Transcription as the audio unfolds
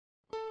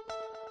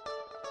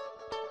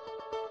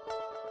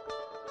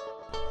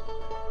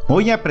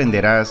Hoy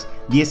aprenderás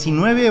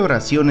 19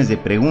 oraciones de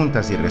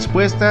preguntas y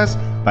respuestas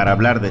para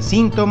hablar de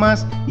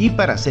síntomas y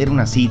para hacer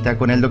una cita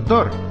con el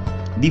doctor.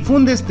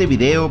 Difunde este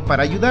video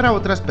para ayudar a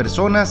otras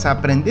personas a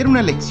aprender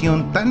una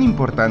lección tan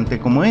importante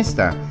como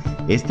esta.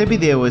 Este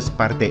video es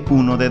parte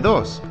 1 de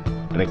 2.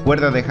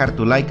 Recuerda dejar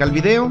tu like al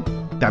video.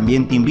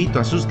 También te invito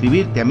a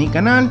suscribirte a mi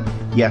canal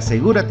y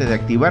asegúrate de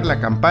activar la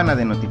campana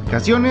de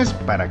notificaciones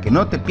para que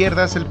no te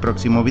pierdas el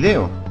próximo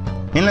video.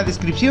 En la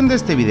descripción de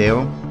este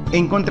video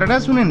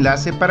encontrarás un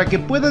enlace para que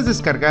puedas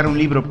descargar un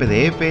libro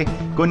PDF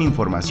con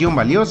información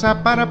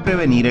valiosa para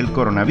prevenir el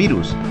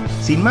coronavirus.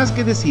 Sin más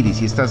que decir y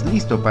si estás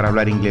listo para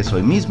hablar inglés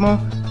hoy mismo,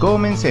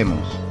 comencemos.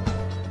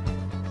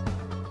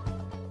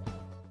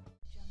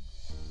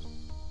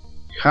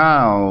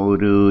 How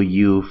do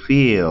you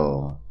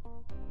feel?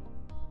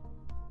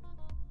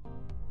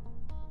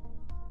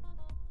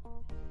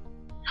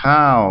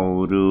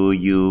 How do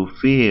you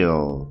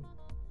feel?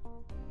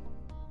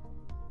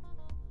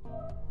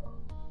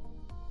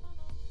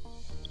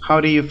 How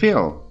do you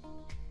feel?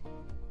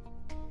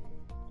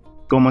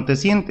 ¿Cómo te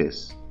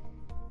sientes?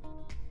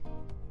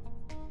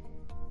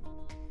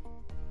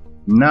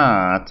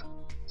 Not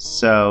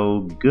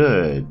so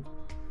good.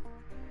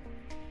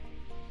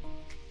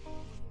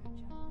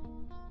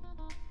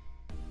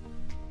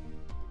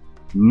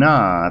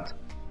 Not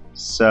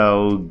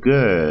so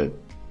good.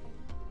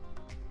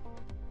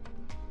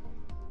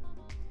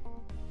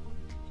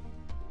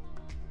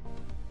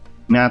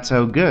 Not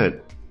so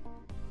good.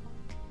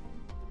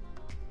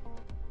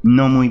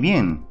 No muy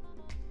bien.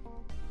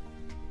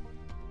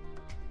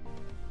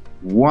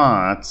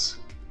 What's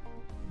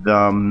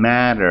the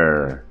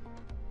matter?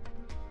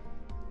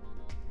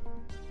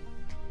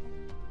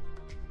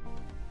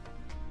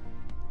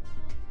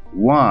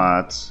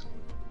 What's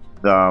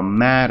the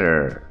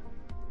matter?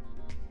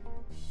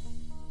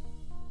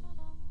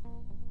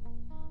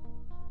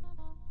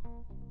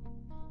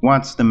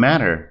 What's the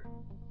matter?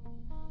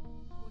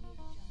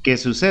 ¿Qué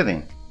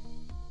sucede?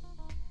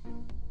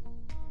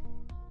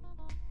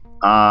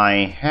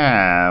 I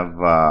have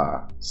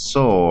a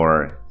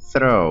sore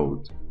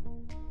throat.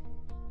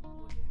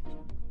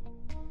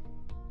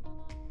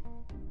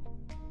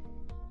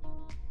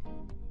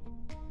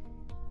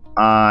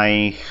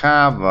 I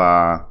have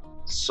a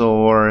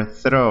sore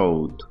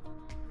throat.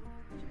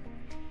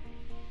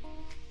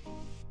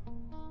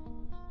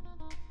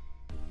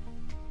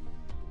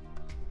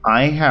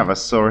 I have a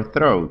sore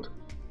throat.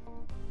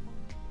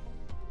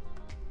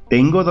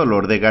 Tengo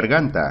dolor de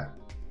garganta.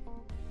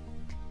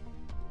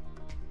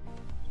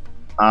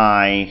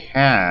 I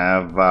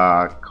have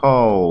a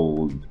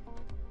cold.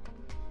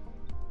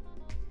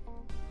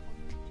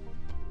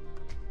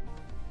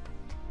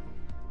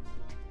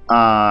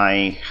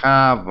 I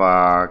have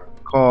a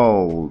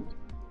cold.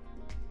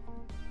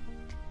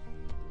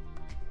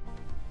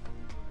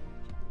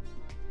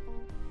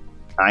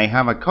 I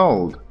have a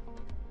cold.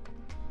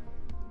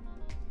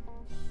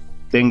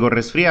 Tengo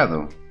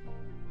resfriado.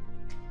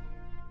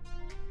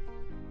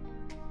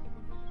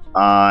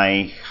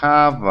 I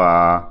have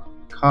a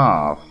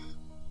cough.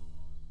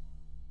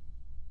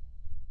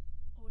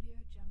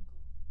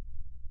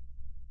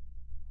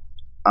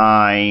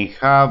 I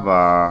have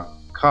a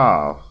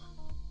cough.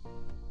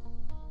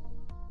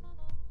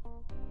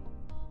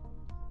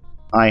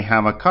 I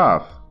have a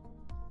cough.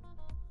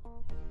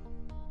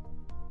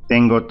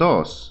 Tengo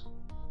tos.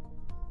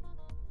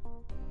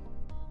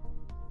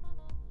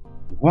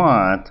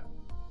 What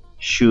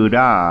should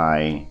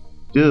I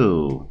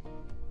do?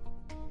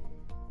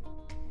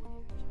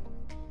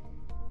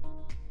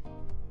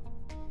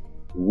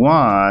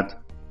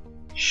 What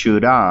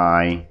should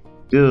I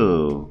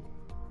do?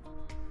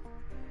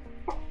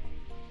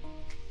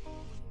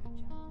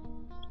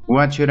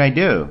 What should I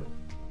do?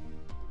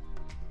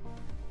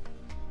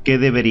 ¿Qué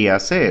debería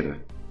hacer?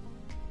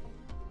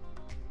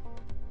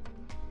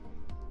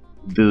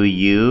 Do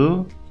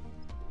you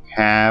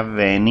have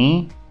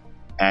any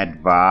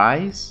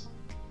advice?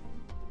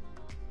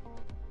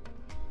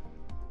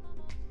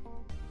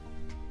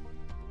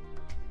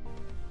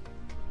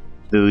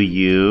 Do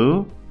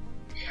you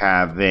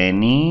have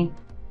any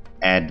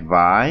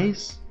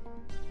advice?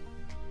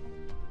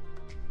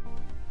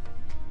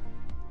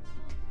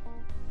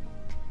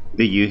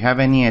 Do you have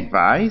any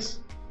advice?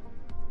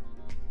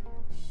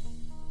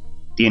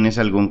 ¿Tienes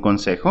algún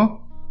consejo?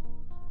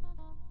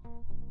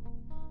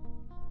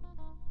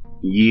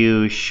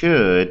 You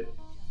should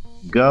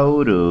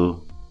go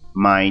to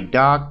my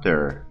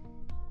doctor.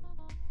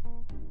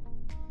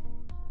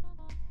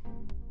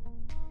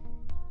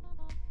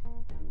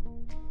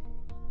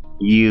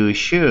 You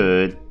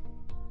should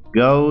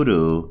go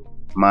to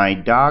my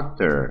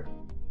doctor.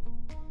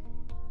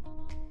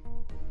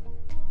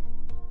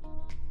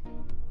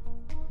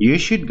 You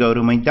should go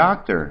to my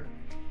doctor.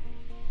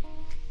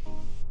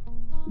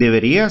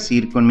 Deberías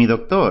ir con mi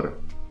doctor.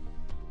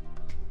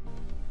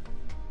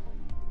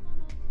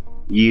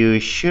 You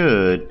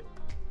should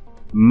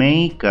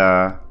make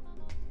a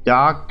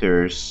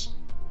doctor's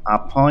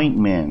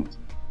appointment.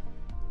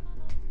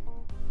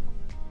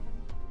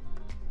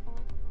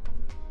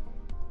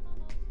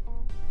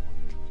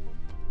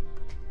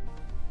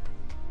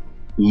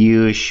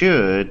 You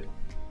should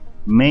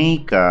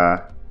make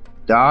a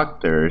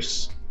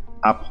doctor's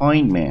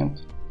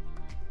appointment.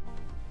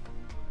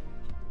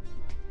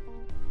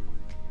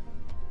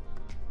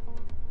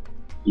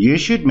 You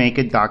should make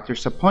a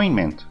doctor's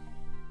appointment.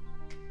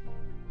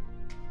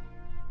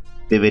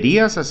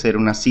 Deberías hacer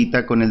una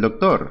cita con el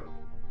doctor.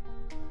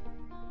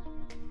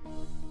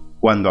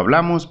 Cuando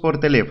hablamos por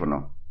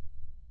teléfono.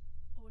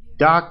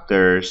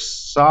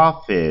 Doctor's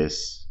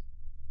office.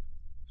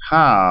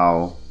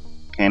 How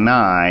can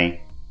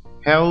I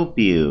help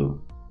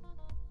you?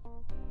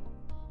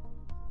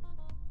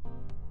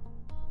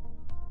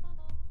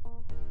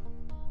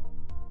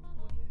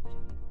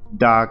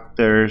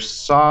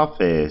 Doctor's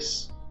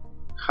office.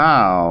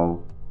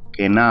 How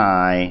can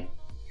I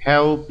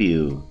help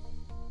you?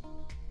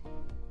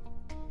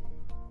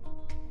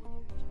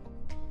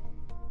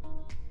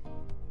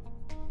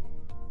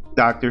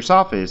 Doctor's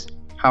office.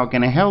 How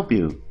can I help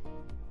you?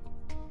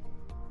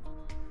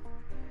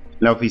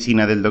 La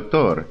oficina del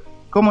doctor.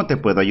 ¿Cómo te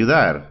puedo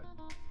ayudar?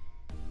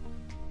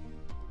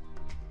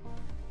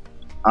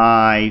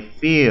 I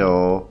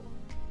feel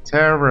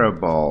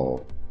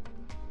terrible.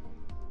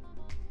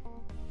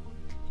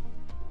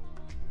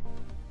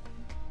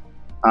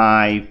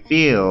 I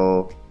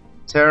feel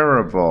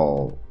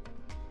terrible.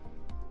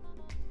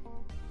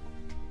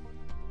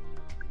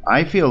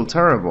 I feel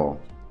terrible.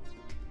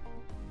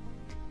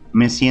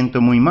 Me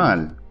siento muy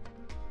mal.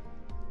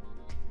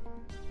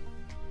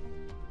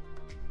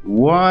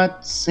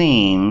 What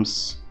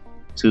seems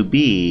to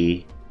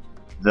be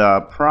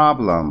the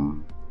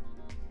problem?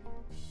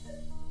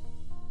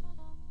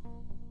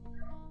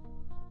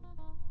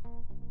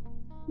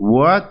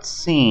 What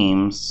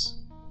seems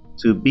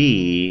to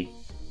be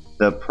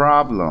the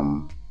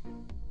problem?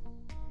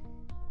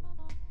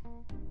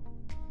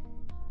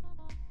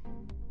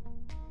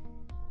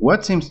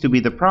 What seems to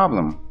be the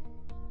problem?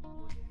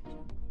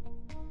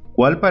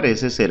 ¿Cuál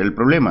parece ser el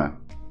problema?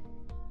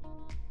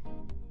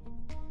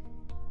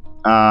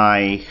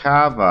 I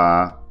have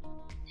a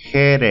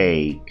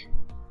headache.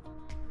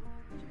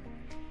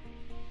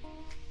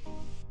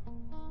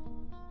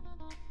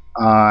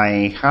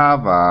 I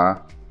have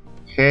a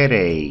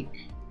headache.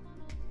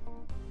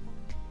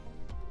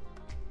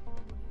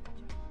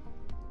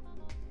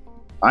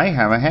 I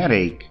have a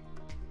headache.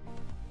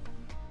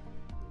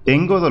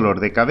 Tengo dolor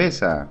de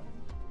cabeza.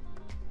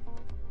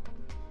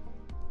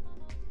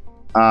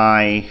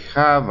 I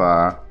have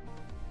a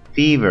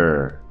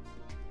fever.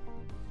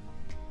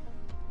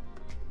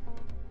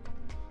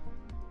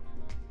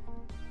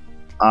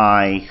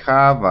 I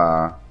have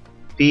a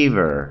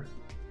fever.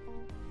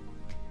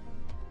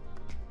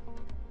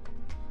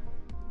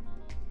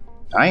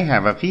 I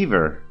have a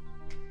fever.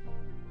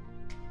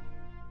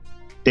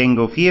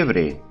 Tengo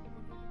fiebre.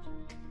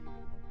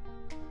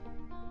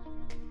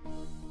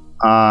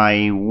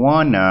 I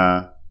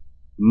wanna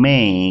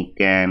make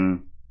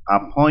an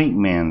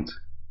appointment.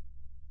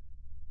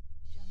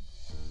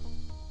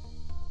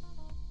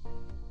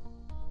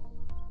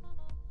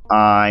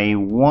 I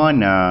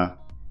wanna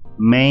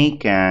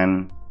make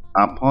an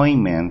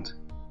appointment.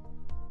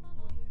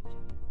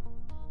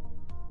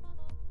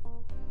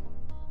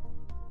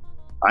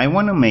 I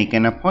wanna make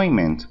an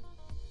appointment.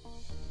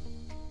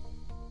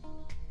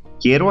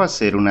 Quiero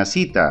hacer una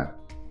cita.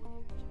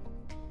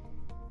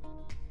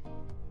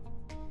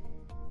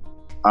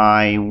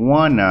 I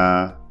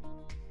wanna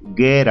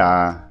get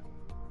a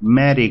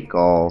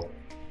medical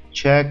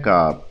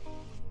checkup.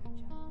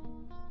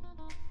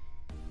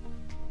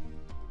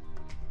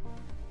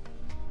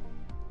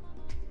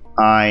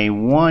 I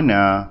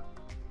wanna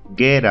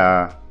get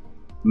a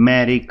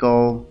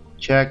medical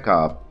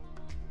checkup.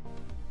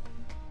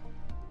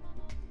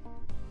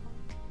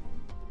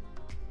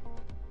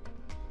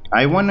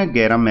 I wanna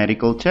get a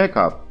medical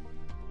checkup.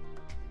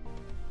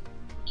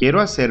 Quiero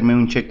hacerme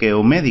un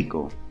chequeo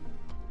médico.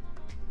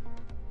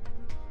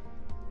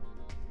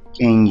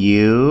 Can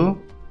you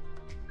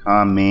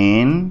come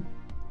in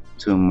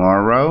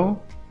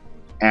tomorrow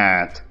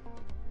at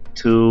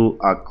 2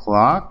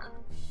 o'clock?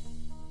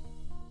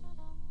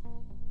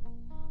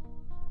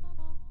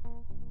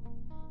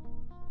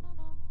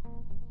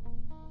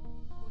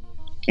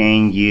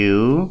 Can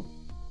you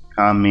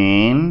come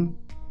in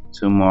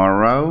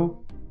tomorrow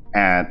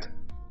at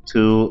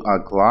 2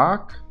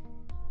 o'clock?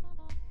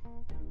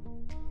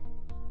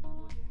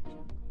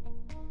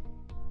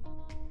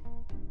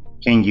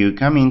 Can you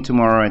come in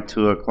tomorrow at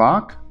 2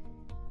 o'clock?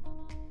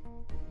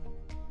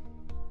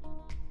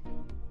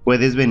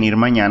 ¿Puedes venir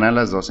mañana a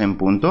las 2 en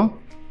punto?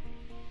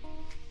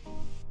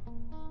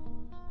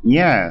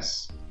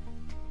 Yes,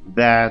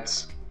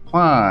 that's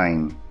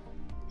fine.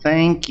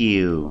 Thank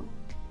you.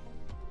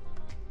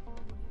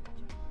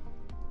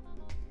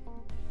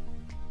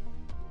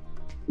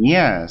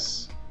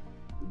 Yes,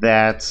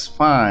 that's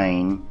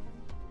fine.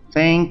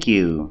 Thank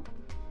you.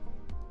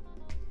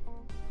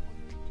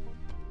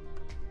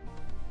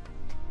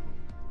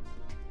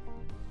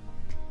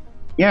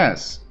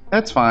 Yes,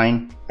 that's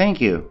fine.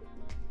 Thank you.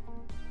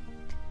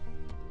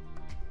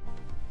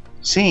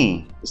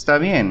 Sí, está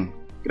bien.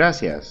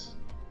 Gracias.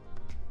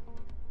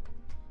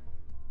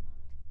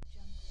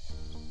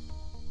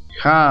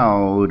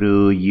 How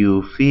do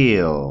you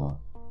feel?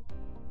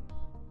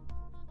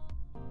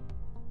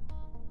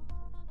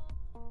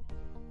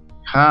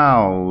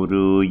 How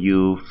do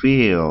you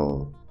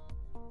feel?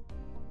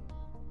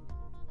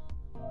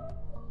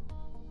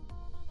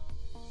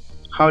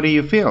 How do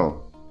you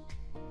feel?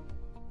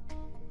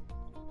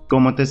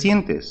 ¿Cómo te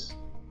sientes?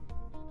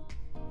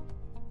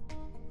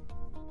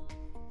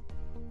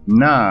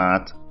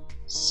 Not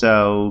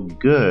so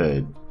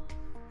good.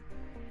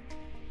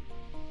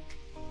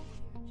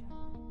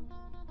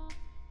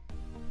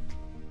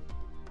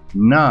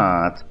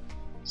 Not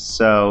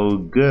so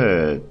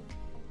good.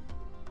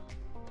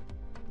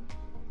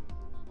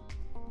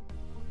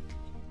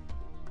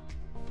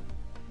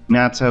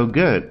 Not so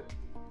good.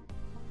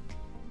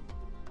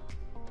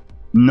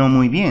 No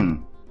muy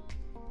bien.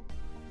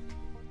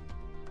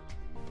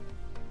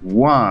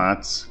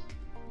 What's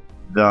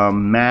the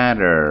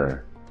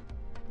matter?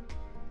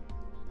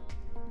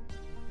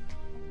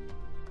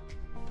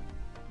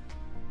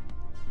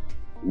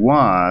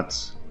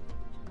 What's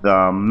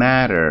the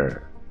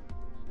matter?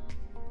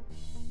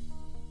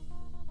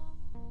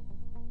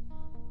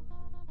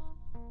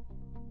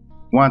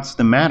 What's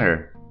the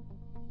matter?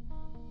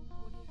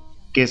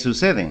 ¿Qué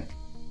sucede?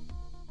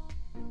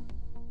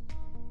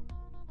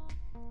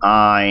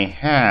 I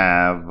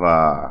have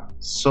a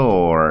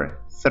sore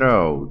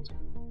throat.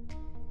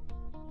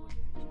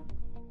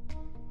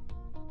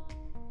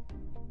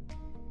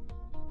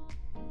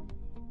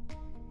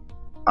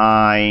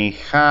 I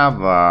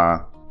have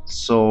a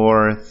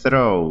sore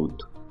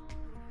throat.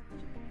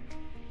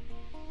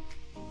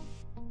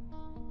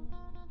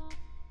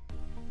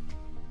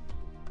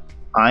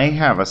 I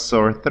have a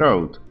sore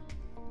throat.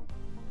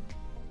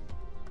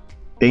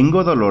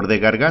 Tengo dolor de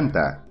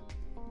garganta.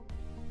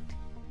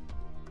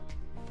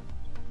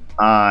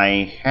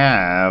 I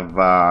have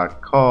a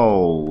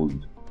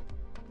cold.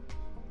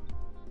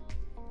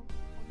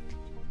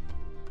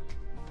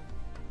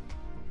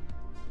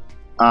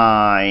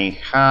 I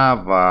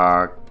have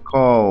a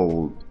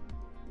cold.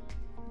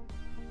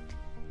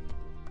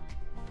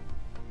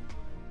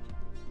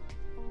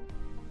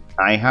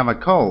 I have a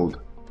cold.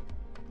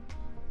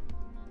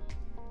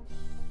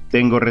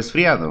 Tengo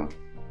resfriado.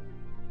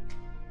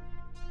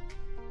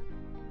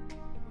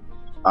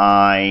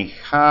 I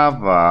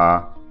have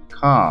a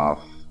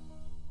cough.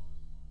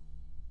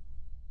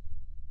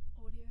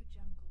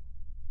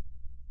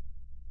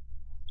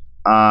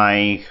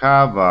 I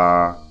have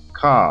a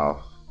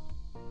cough.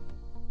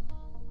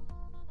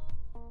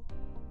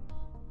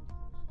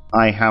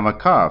 I have a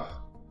cough.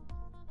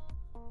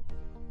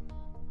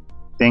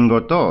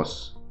 Tengo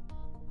tos.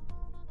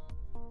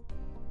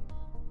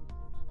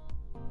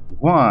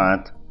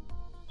 What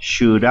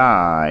should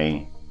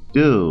I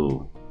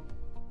do?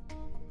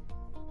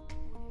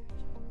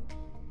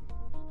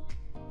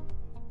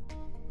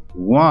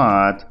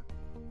 What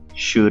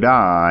should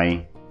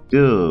I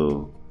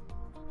do?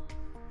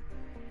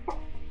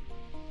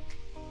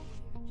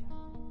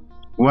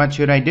 What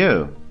should I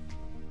do?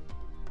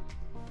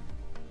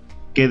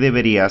 ¿Qué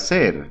debería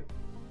hacer?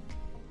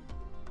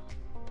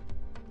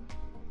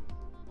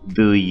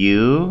 Do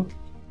you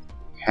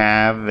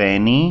have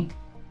any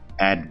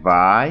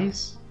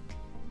advice?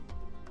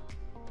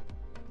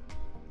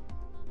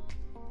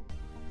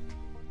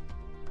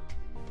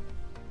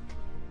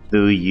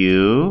 Do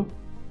you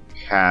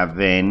have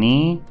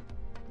any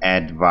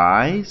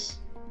advice?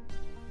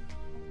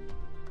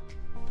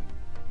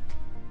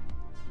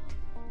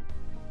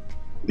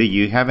 Do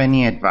you have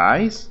any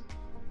advice?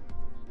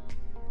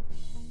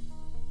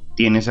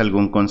 ¿Tienes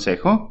algún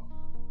consejo?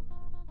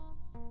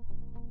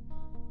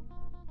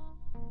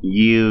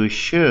 You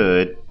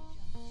should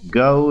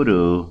go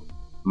to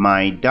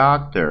my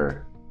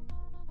doctor.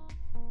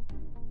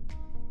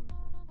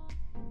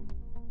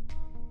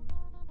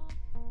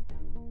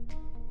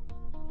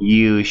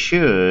 You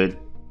should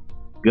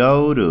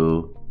go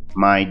to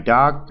my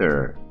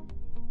doctor.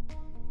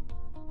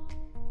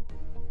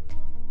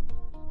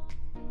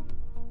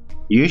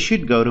 You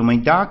should go to my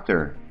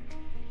doctor.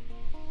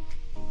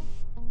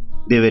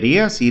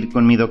 Deberías ir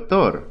con mi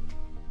doctor.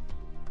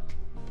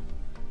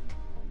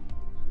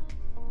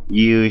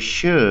 You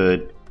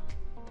should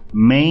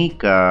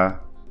make a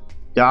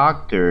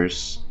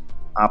doctor's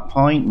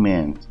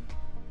appointment.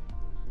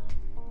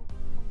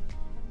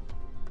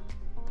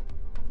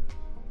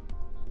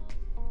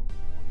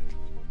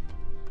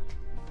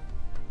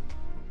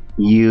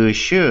 You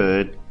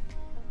should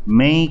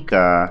make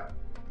a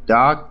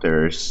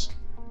doctor's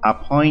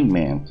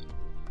appointment.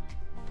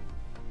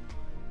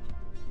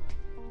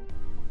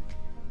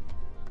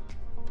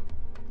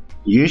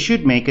 You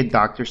should make a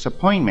doctor's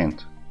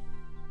appointment.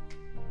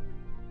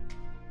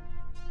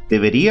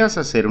 Deberías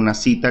hacer una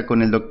cita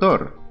con el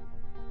doctor.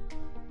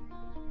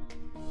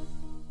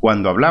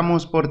 Cuando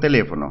hablamos por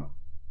teléfono.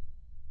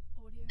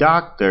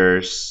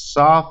 Doctor's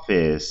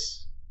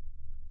office.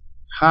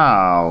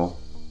 How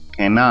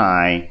can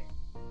I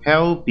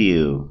help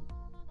you?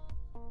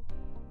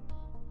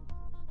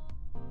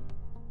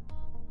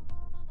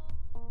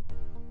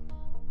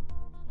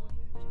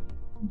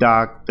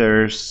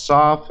 Doctor's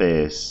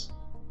office.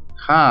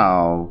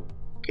 How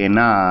can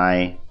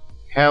I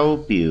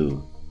help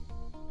you?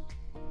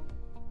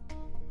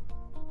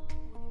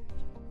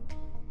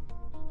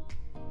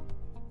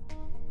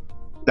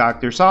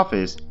 Doctor's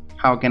office,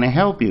 how can I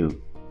help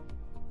you?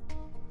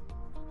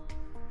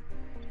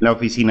 La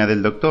oficina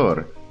del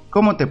doctor,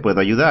 ¿cómo te puedo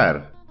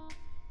ayudar?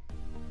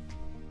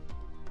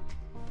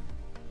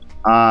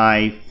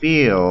 I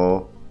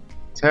feel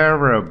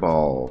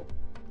terrible.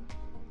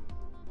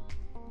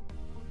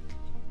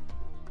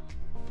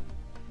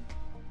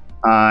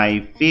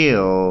 I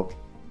feel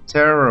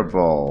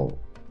terrible.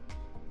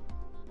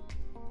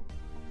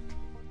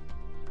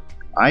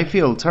 I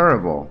feel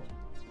terrible.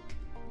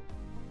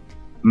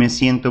 Me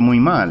siento muy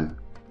mal.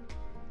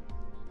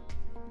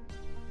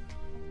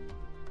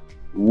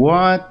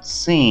 What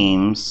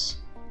seems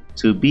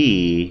to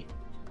be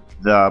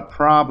the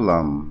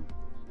problem?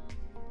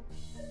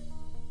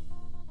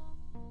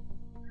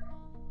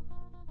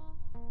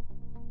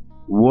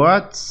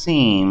 What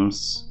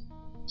seems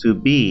to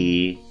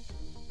be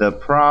the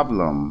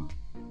problem?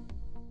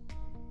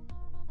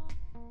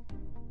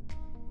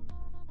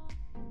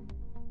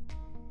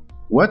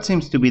 What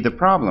seems to be the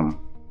problem?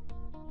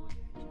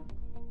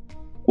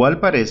 ¿Cuál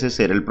parece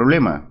ser el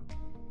problema?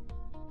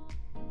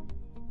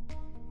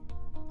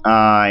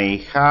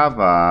 I have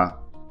a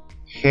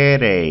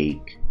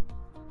headache.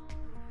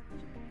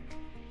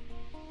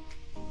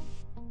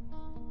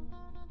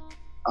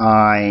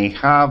 I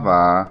have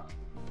a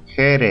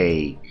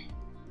headache.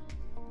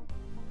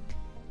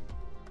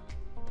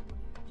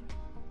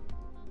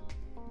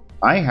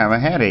 I have a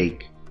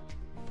headache.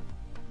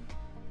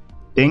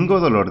 Tengo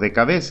dolor de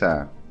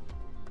cabeza.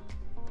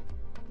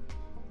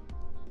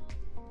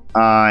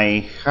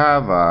 I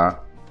have a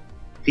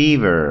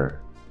fever.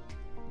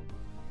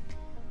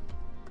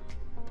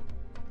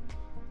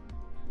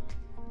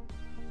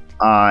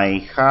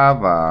 I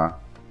have a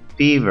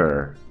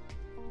fever.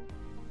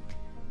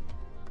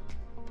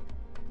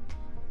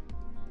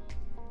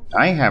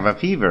 I have a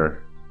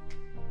fever.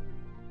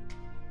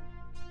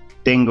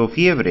 Tengo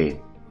fiebre.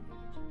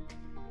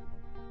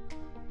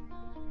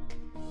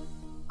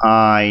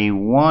 I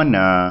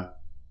wanna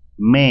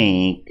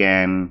make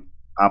an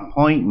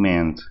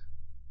appointment.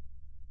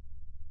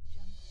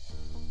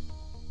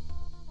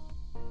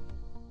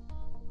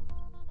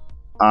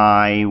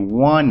 I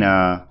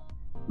wanna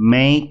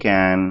make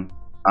an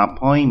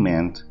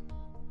appointment.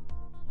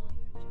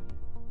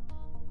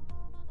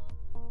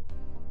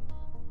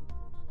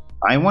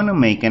 I wanna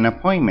make an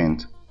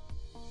appointment.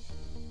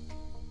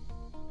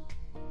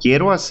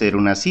 Quiero hacer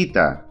una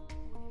cita.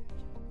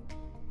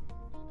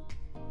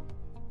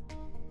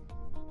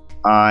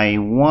 I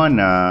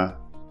wanna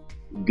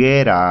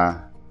get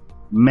a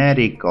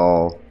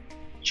medical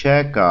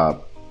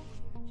checkup.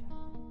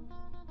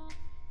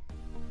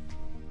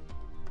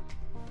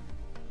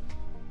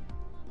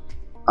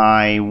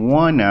 I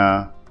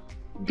wanna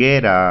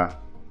get a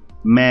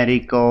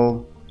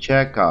medical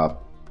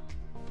checkup.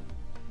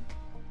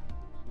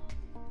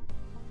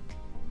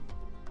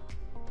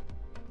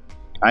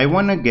 I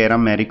wanna get a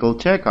medical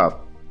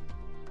checkup.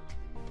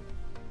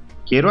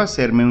 Quiero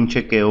hacerme un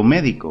chequeo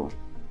médico.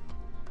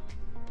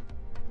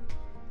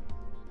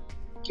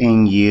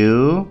 Can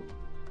you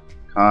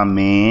come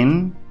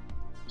in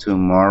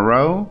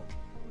tomorrow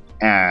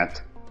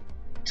at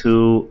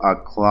 2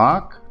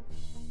 o'clock?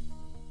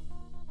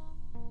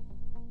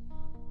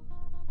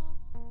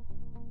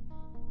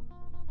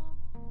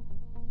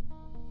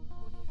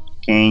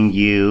 Can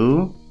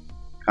you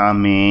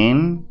come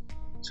in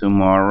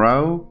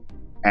tomorrow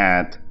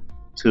at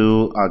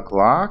 2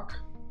 o'clock?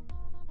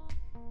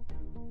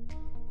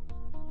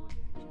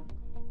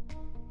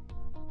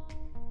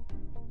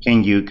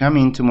 Can you come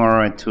in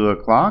tomorrow at 2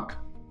 o'clock?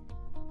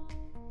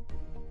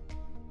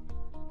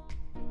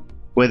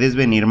 ¿Puedes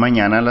venir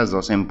mañana a las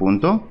 2 en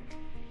punto?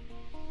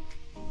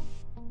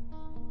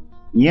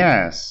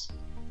 Yes,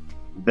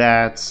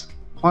 that's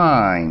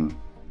fine.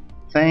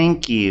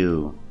 Thank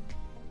you.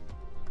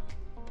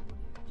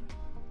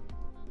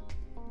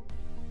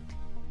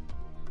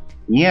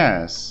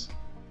 Yes,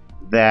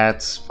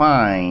 that's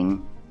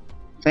fine.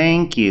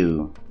 Thank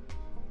you.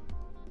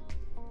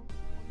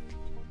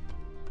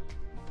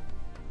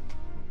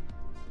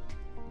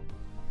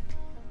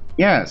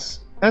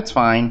 Yes, that's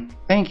fine.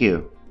 Thank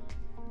you.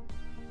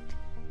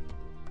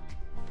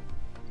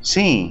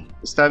 Sí,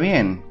 está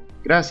bien.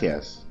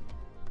 Gracias.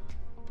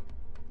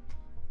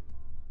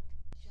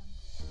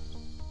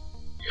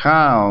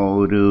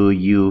 How do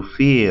you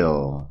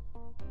feel?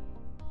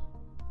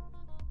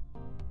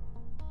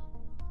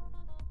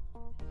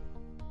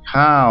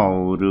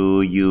 How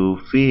do you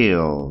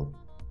feel?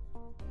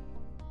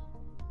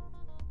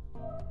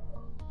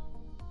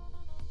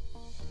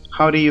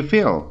 How do you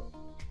feel?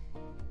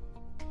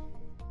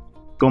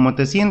 ¿Cómo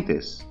te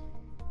sientes?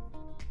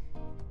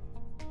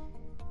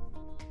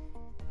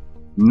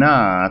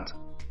 Not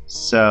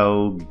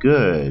so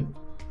good.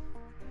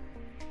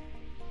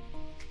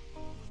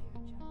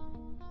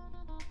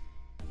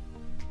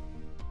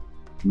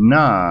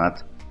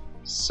 Not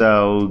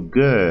so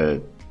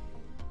good.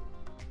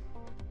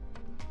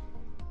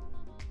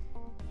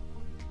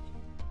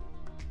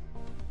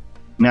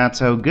 Not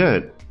so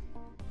good.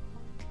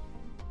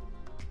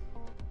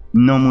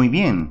 No muy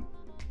bien.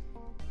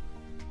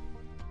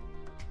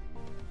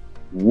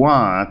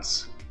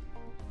 What's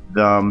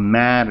the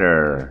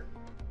matter?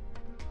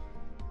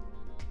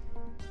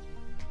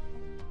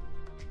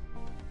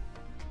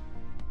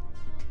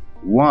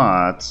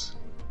 What's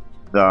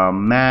the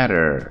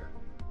matter?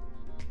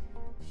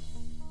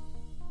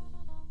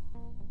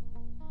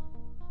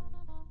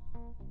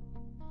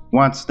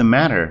 What's the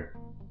matter?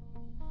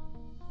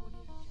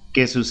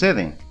 ¿Qué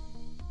sucede?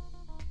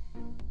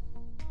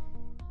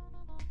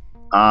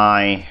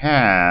 I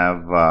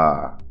have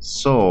a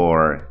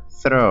sore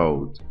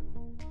throat.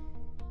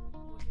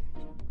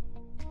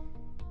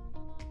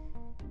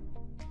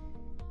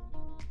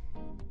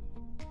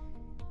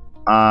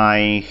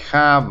 I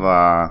have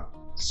a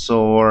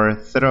sore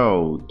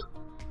throat.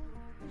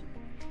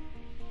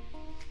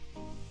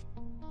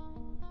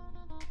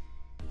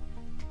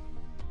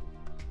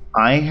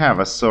 I have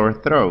a sore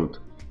throat.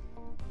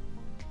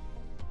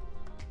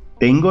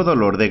 Tengo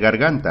dolor de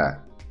garganta.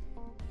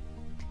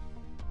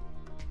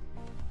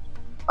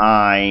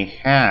 I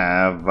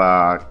have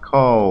a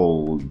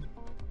cold.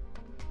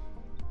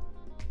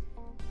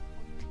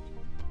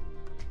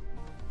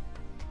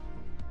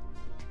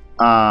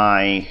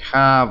 I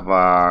have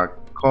a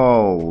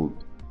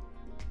cold.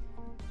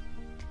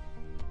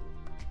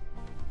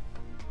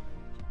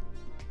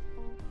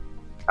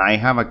 I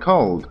have a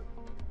cold.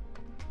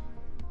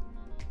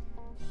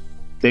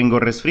 Tengo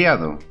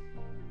resfriado.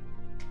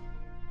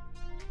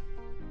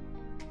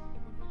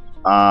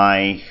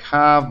 I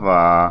have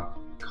a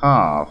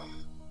cough.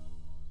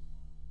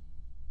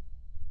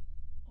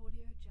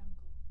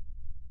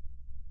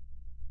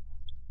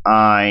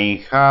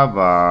 I have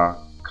a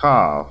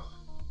cough.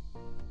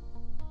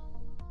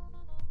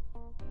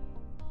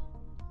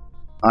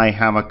 I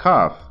have a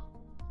cough.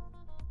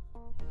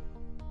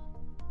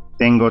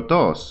 Tengo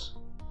tos.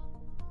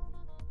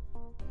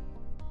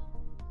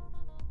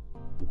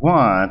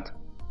 What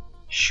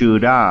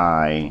should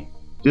I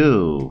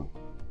do?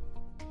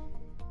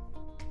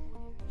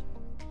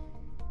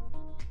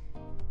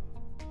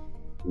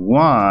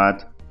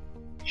 What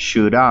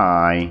should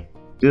I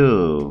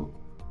do?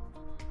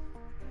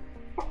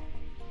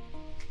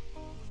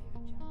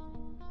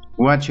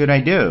 What should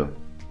I do?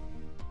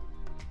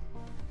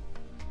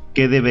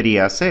 ¿Qué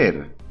debería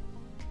hacer?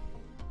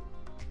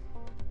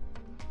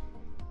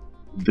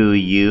 Do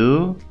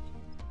you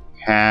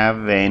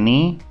have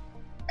any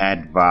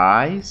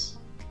advice?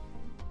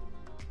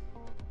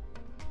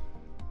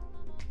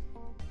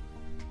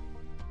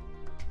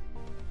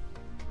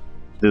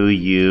 Do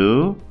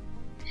you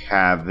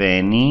have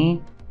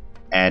any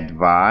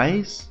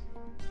advice?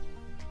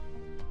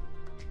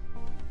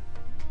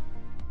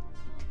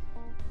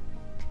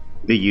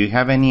 Do you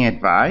have any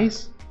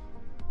advice?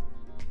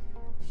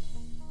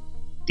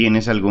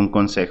 ¿Tienes algún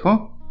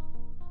consejo?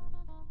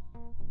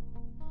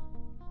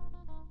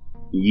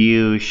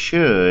 You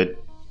should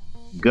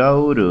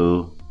go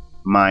to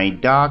my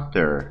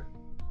doctor.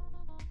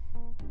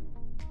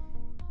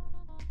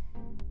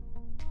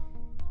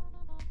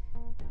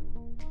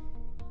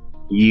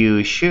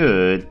 You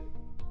should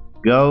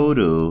go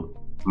to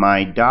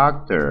my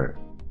doctor.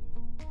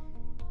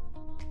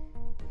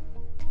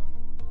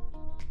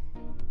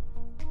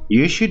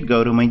 You should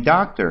go to my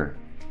doctor.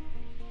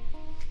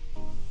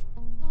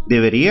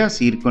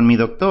 Deberías ir con mi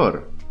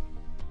doctor.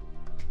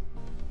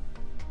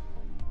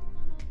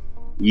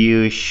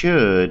 You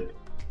should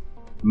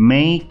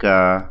make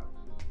a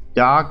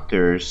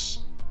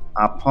doctor's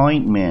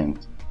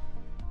appointment.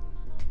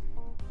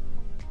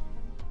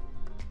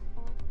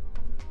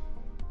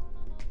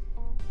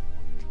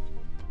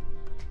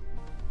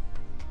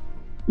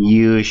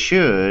 You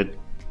should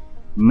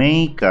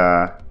make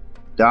a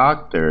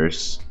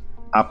doctor's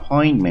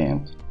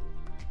appointment.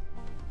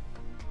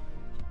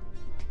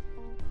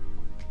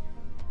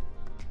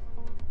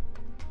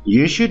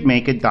 You should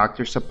make a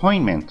doctor's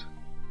appointment.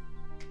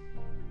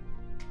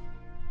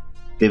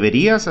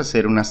 Deberías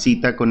hacer una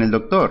cita con el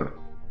doctor.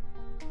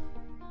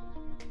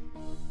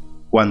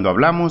 Cuando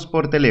hablamos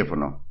por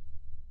teléfono.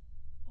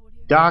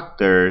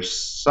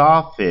 Doctor's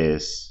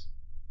office.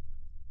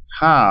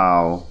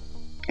 How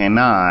can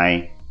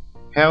I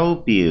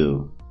help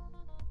you?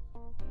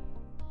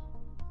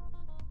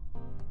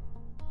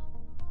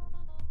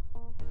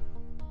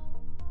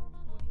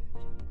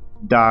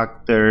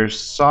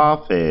 Doctor's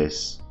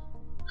office.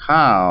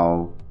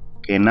 How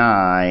can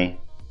I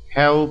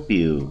help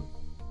you?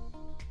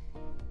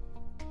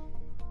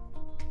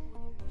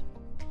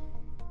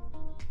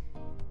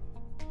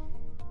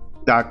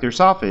 Doctor's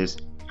office.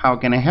 How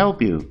can I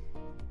help you?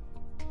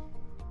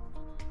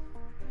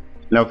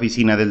 La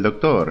oficina del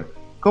doctor.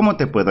 ¿Cómo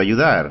te puedo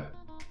ayudar?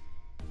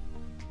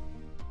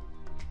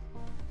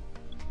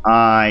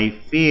 I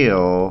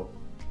feel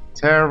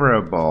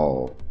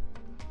terrible.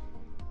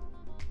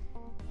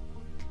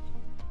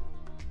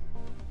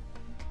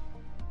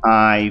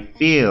 I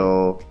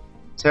feel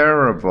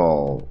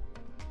terrible.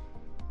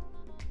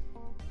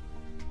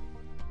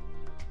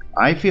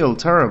 I feel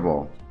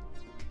terrible.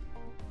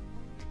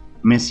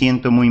 Me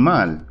siento muy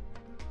mal.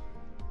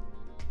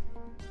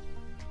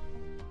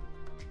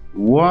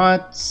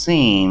 What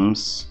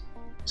seems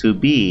to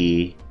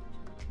be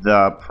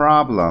the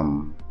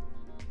problem?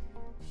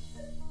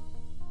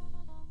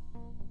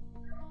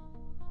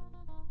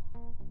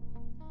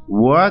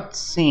 What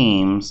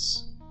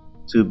seems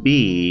to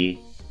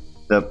be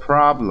the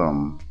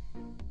problem?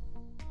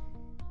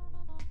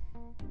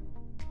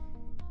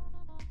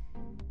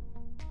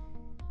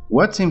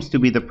 What seems to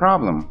be the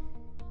problem?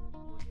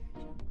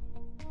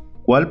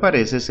 ¿Cuál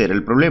parece ser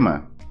el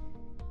problema?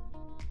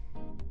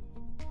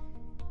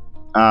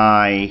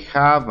 I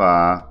have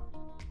a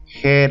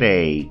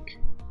headache.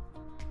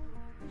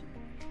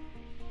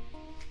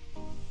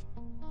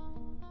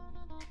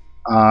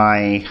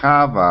 I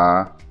have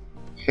a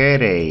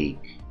headache.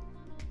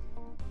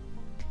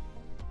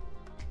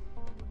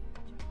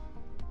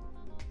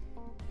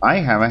 I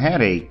have a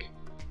headache.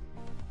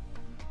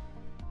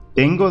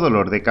 Tengo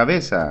dolor de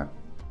cabeza.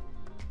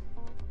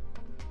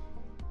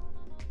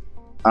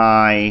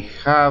 I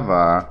have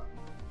a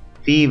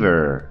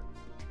fever.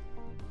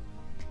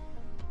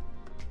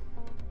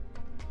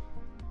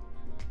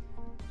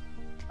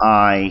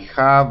 I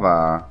have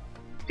a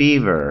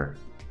fever.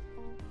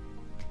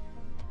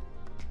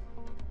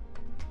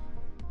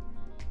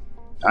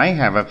 I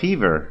have a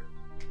fever.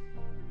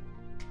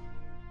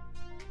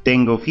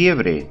 Tengo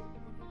fiebre.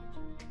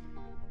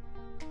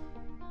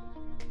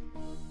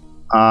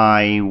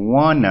 I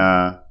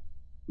wanna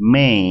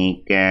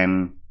make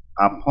an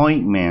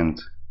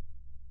appointment.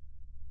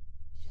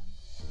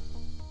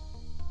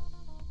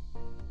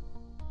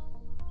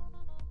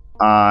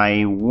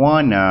 I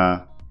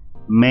wanna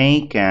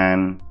make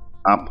an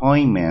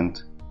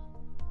appointment.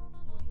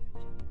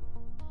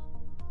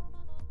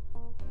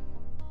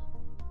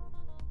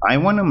 I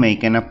wanna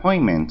make an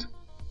appointment.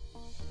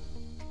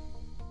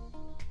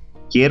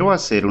 Quiero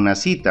hacer una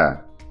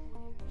cita.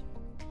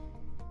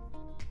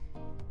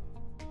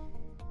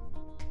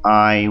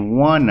 I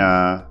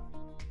wanna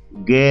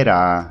get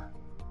a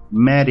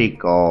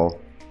medical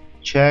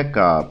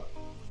checkup.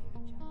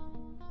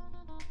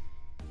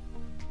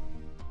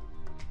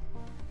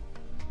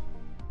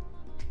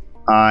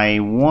 I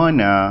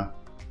wanna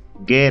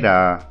get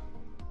a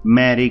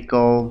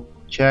medical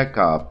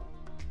checkup.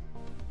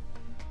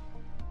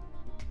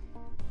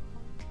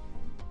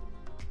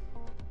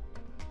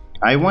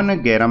 I wanna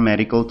get a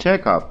medical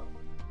checkup.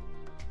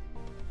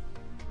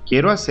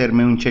 Quiero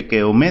hacerme un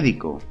chequeo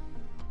médico.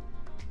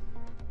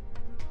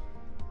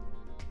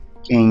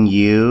 Can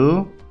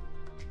you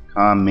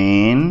come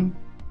in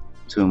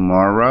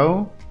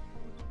tomorrow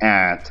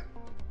at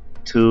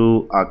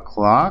 2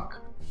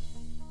 o'clock?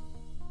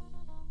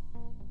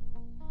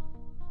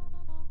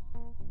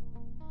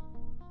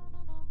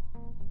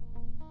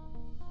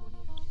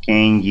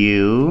 Can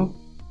you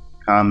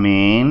come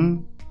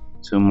in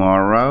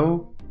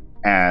tomorrow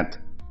at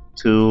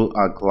 2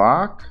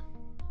 o'clock?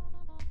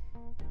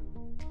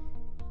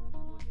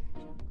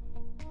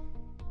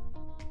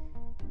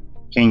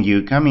 Can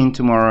you come in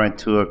tomorrow at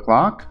 2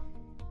 o'clock?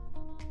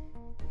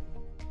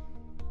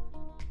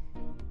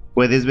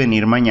 ¿Puedes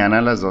venir mañana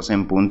a las 12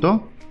 en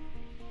punto?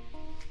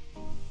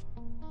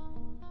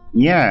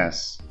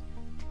 Yes,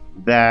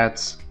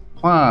 that's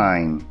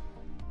fine.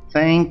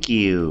 Thank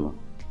you.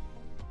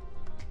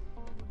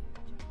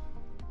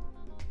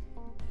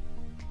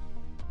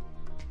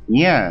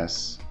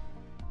 Yes,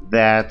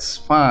 that's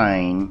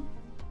fine.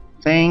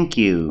 Thank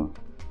you.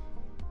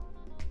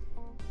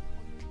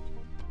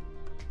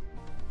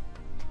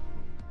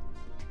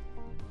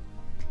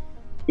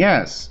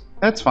 Yes,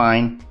 that's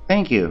fine.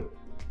 Thank you.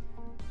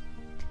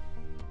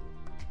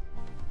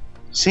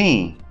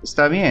 Sí,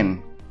 está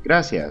bien.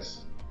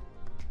 Gracias.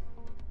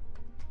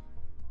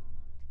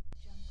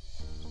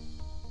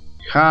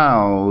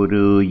 How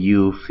do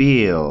you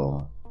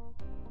feel?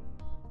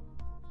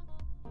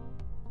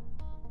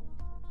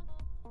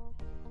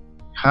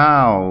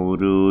 How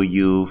do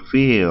you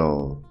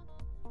feel?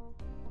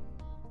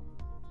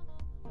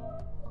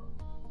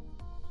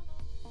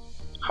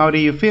 How do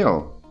you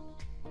feel?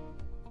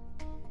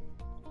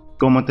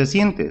 ¿Cómo te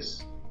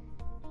sientes?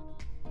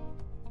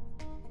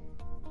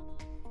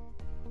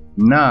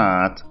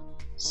 Not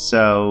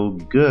so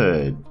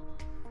good.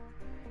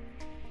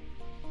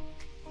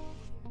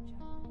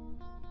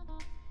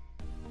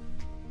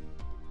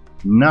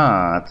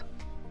 Not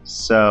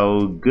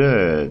so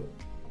good.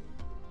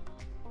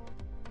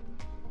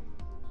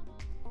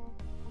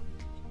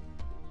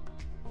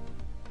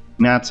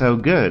 Not so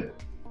good.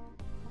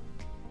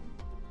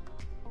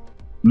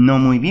 No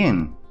muy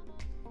bien.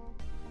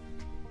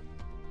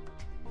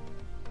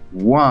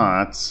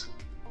 What's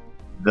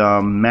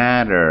the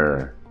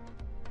matter?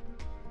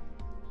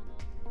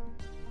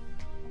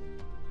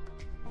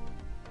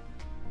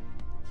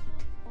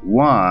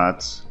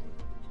 What's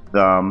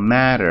the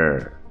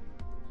matter?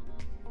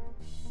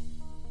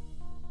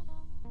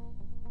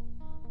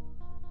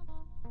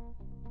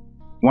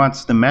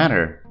 What's the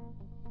matter?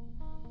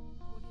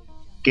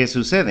 ¿Qué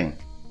sucede?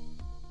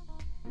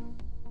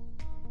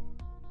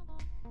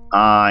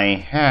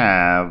 I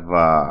have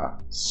a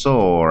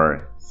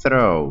sore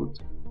throat.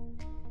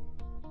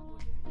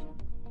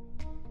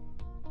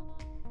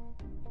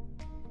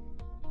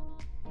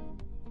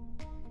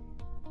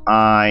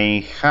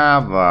 I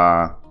have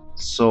a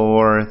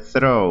sore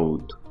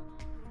throat.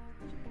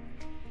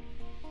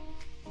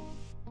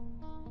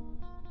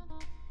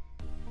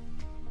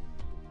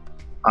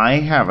 I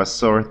have a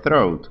sore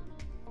throat.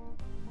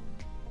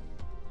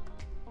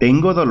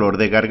 Tengo dolor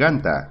de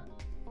garganta.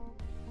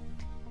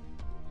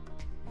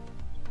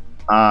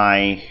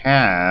 I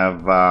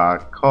have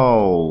a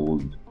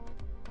cold.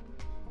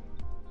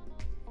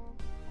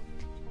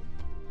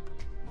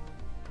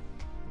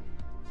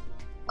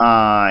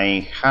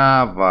 I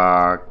have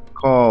a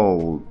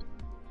cold.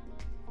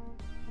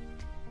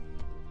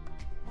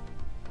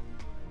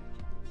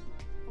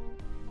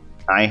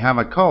 I have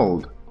a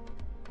cold.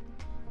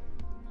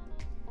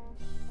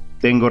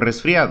 Tengo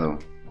resfriado.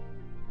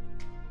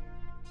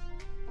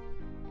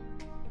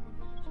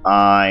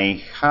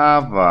 I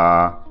have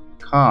a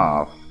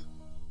cough.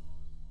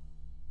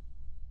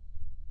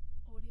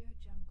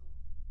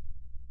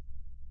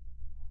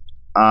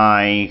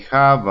 I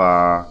have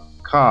a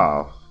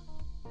cough.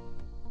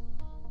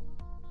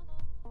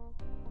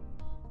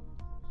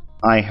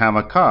 I have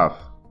a cough.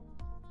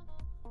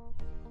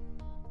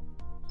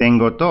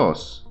 Tengo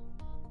tos.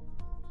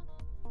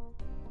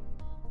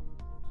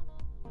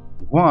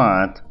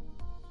 What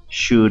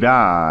should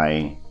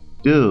I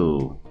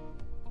do?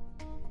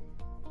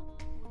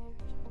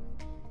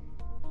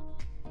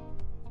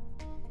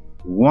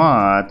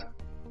 What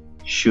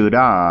should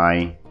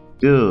I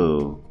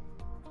do?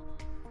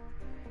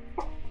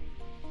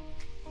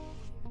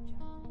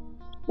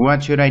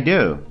 What should I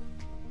do?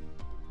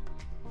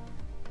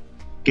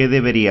 ¿Qué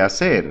debería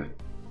hacer?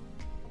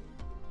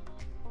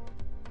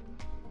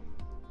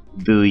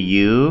 Do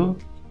you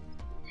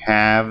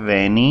have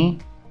any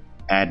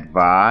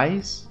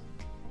advice?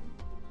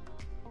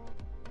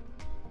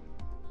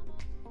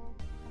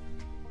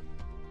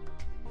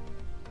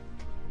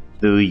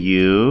 Do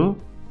you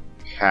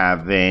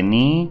have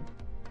any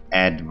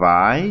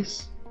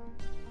advice?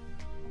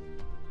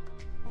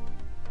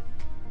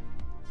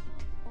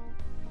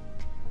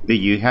 Do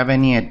you have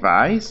any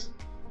advice?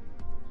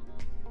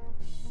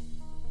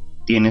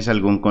 ¿Tienes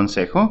algún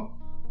consejo?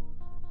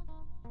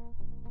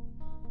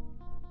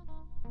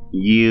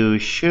 You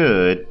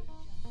should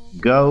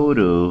go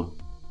to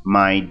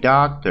my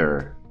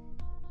doctor.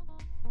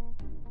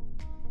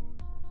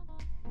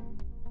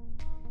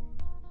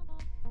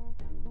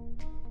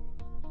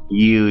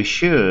 You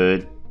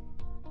should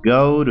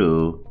go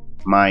to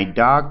my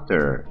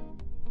doctor.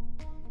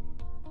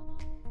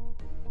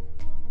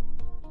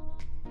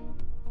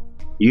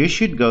 You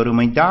should go to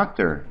my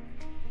doctor.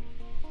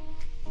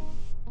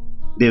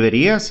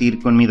 Deberías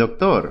ir con mi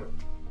doctor.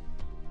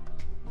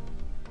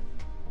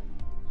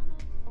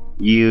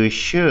 You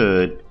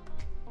should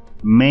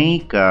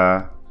make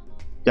a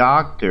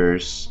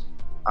doctor's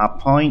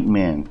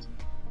appointment.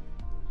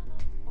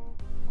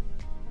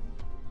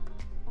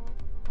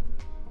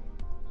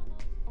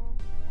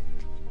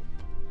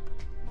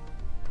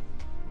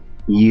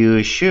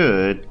 You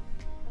should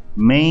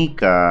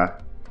make a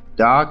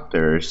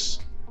doctor's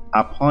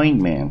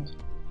appointment.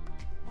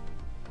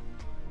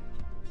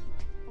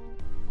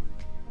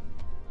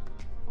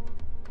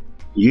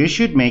 You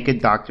should make a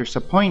doctor's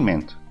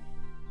appointment.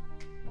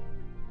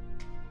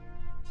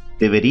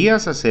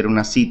 Deberías hacer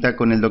una cita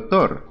con el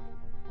doctor.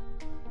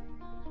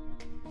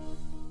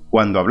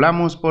 Cuando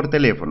hablamos por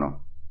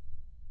teléfono.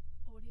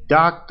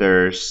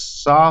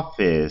 Doctor's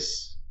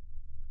office.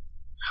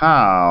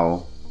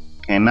 How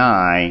can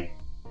I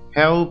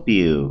help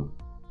you?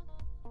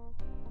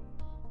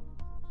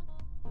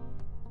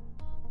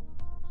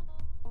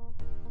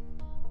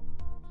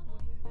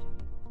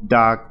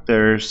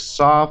 Doctor's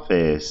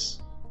office.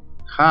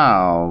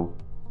 How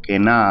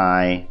can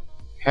I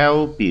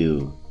help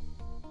you?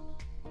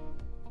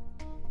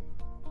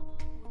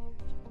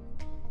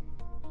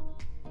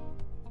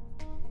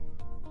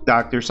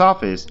 Doctor's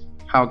office.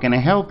 How can I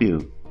help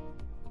you?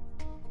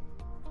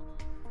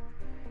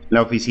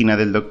 La oficina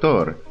del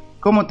doctor.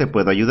 ¿Cómo te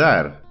puedo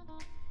ayudar?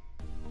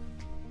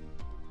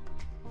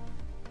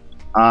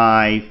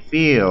 I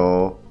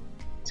feel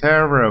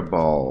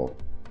terrible.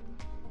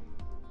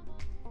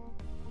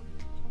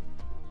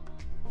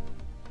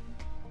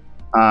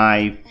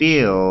 I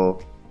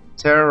feel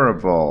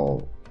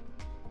terrible.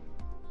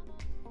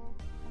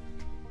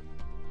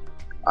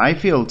 I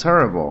feel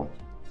terrible.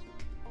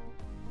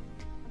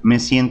 Me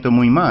siento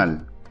muy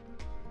mal.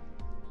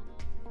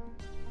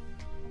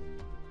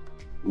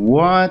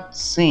 What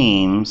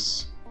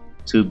seems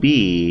to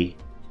be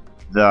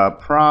the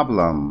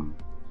problem?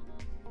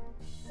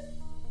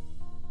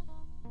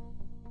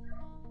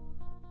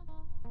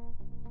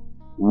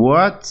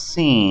 What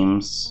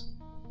seems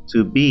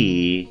to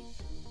be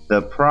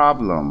the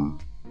problem?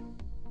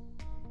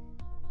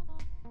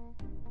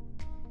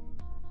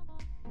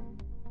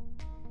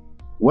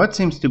 What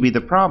seems to be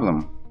the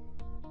problem?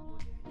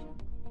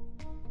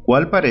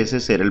 ¿Cuál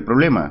parece ser el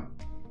problema?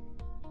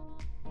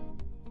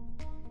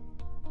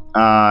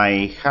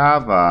 I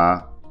have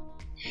a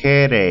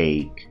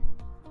headache.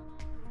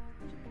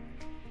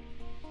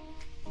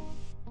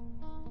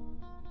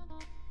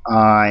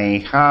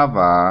 I have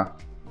a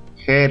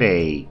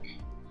headache.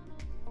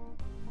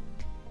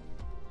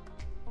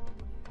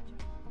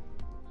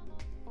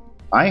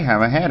 I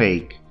have a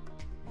headache.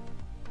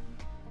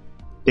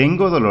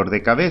 Tengo dolor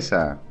de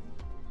cabeza.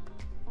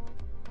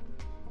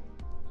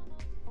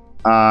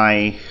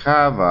 I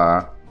have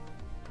a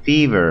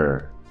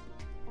fever.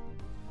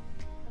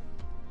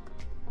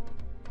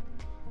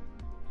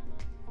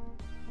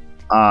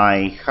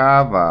 I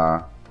have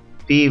a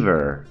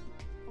fever.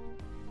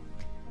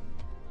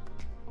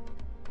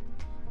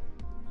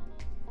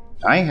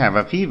 I have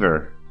a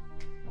fever.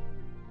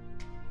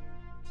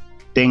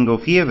 Tengo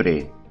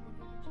fiebre.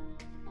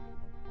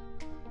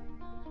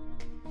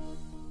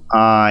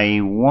 I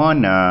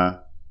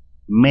wanna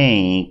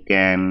make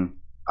an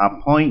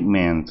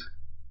appointment.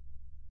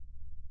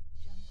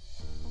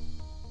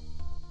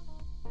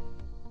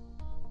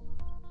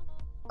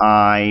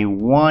 I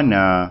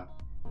wanna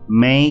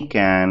make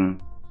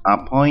an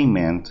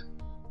appointment.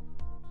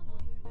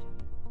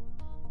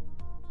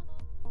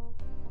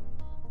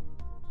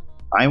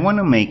 I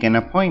wanna make an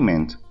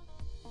appointment.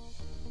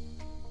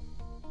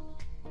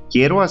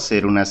 Quiero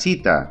hacer una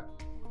cita.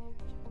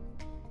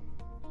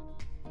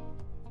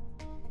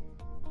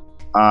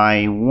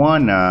 I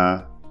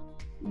wanna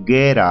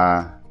get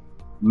a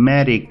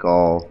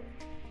medical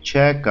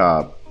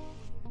checkup.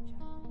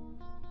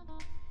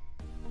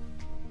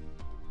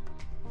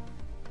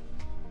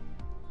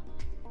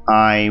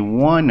 I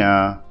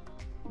wanna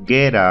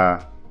get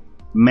a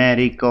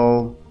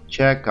medical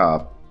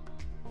checkup.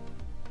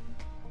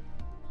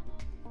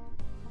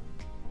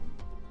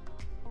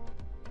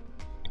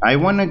 I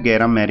wanna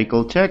get a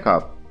medical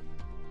checkup.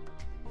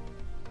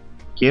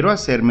 Quiero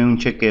hacerme un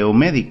chequeo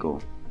médico.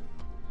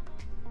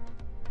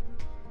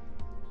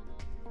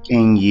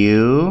 Can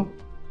you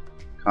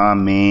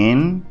come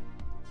in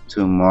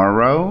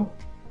tomorrow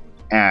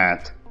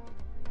at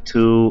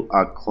 2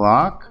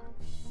 o'clock?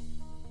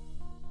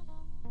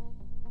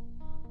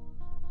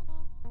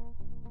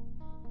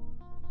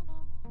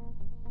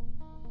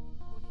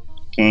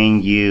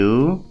 Can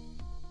you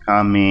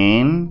come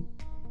in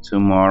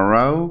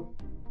tomorrow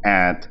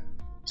at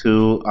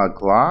 2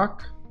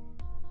 o'clock?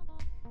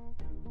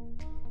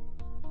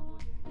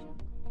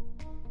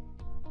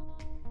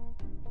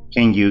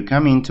 Can you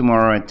come in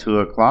tomorrow at 2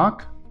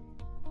 o'clock?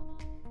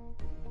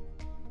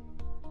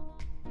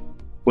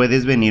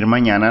 ¿Puedes venir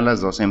mañana a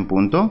las 2 en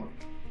punto?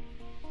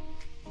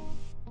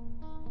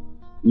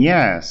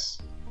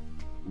 Yes,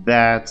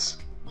 that's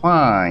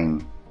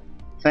fine.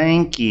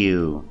 Thank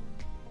you.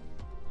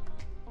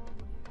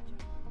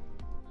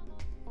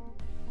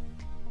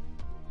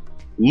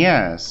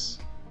 Yes,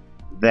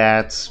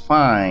 that's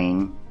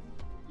fine.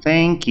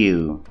 Thank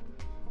you.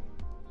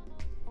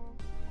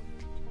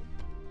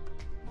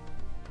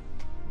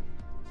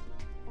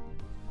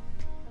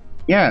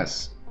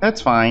 Yes,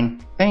 that's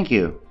fine. Thank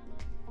you.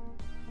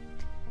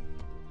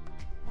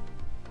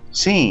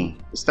 Sí,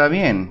 está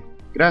bien.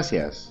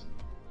 Gracias.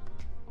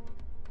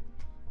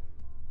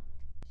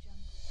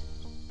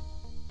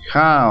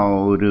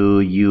 How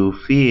do you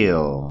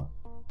feel?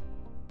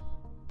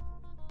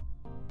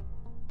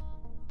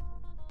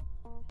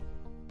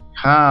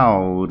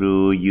 How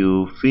do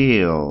you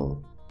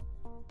feel?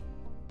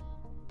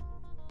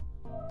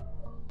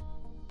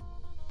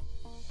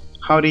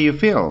 How do you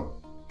feel?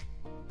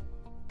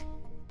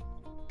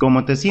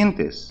 ¿Cómo te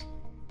sientes?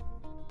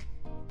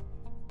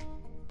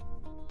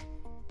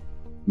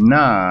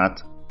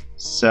 Not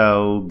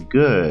so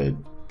good.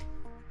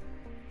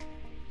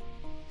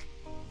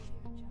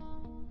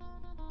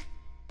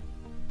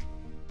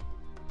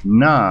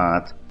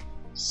 Not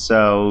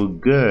so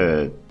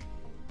good.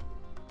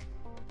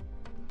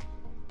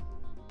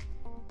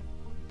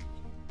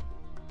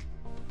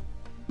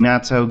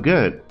 Not so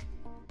good.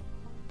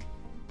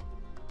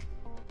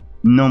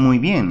 No muy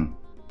bien.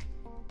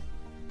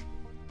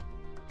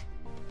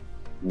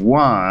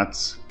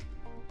 What's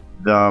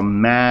the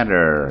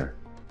matter?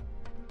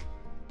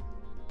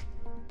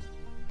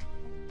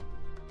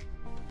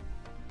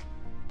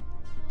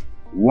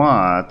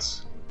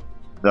 What's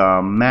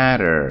the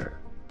matter?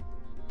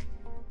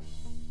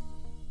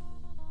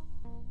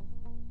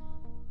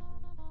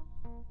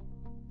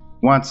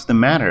 What's the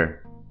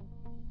matter?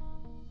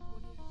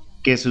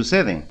 ¿Qué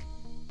sucede?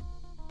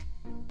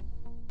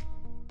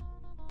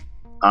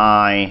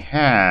 I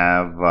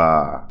have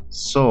a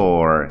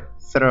sore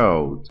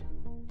throat.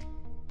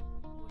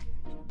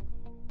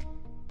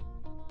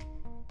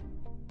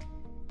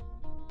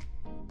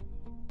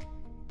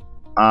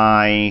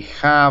 I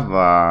have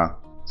a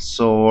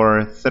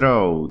sore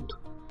throat.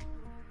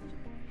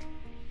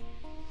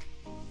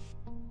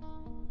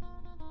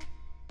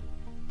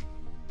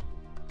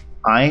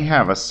 I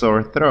have a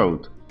sore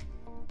throat.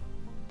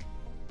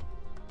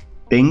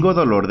 Tengo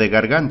dolor de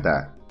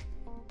garganta.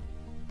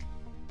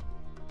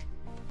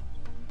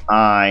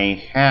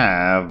 I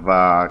have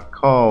a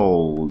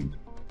cold.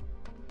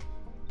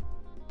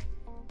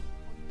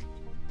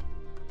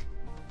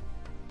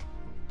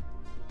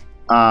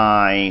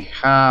 I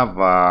have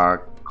a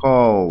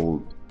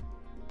cold.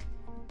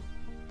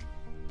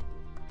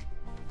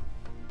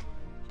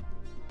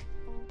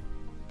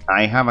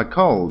 I have a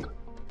cold.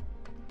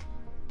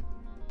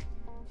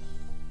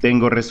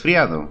 Tengo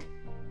resfriado.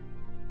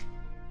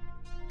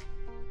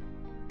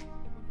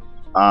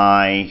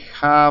 I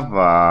have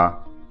a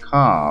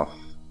cough.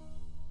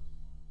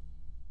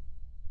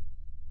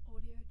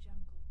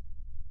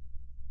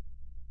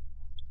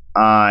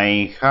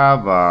 I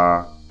have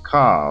a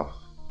cough.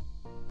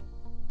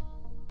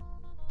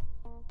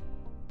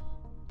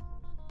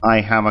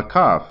 I have a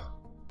cough.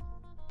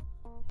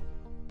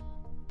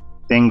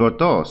 Tengo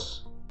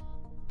tos.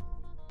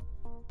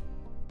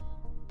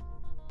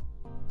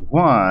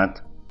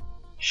 What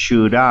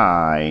should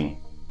I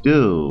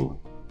do?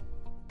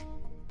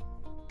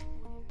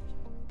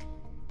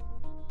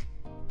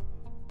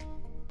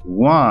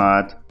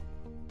 What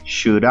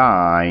should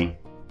I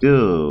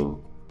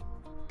do?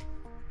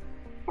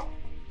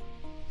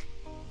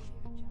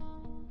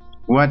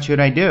 What should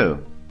I do?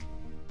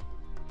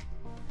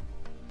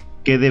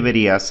 ¿Qué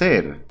debería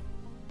hacer?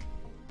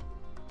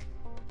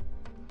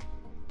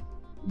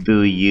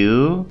 Do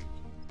you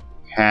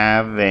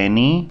have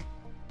any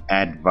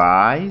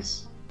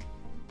advice?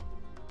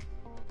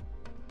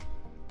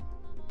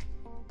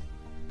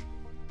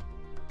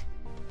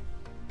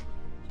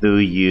 Do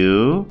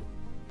you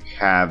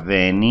have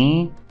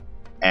any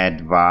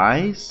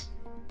advice?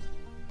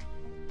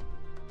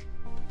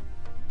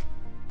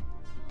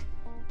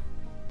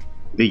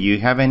 Do you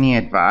have any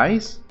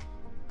advice?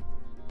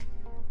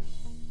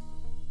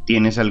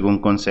 ¿Tienes algún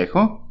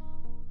consejo?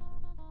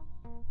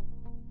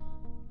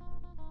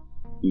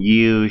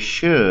 You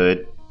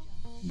should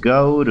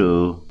go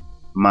to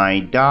my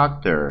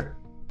doctor.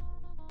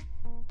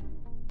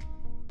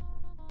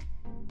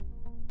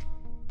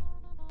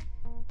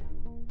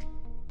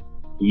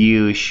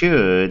 You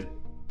should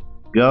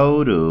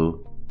go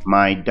to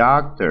my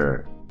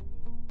doctor.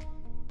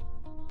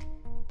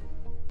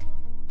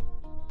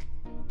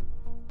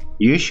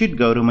 You should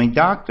go to my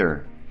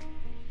doctor.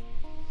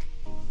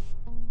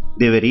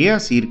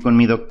 Deberías ir con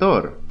mi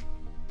doctor.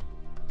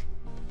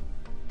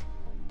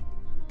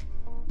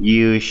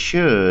 You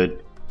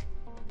should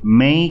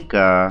make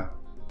a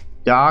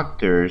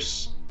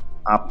doctor's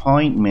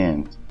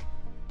appointment.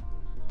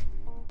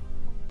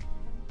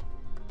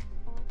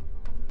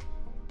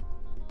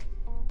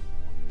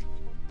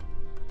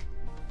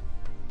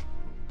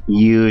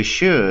 You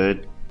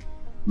should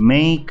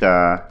make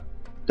a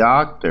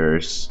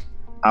doctor's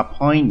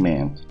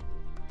appointment.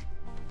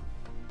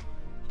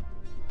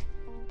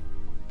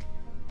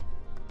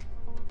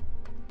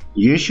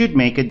 You should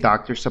make a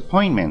doctor's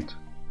appointment.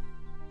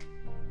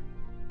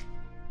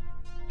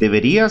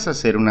 Deberías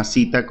hacer una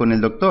cita con el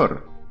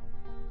doctor.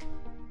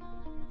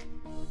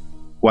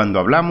 Cuando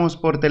hablamos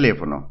por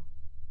teléfono.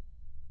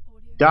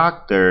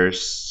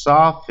 Doctor's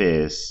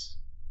office.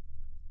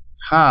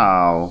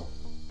 How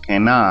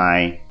can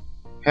I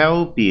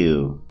help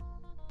you?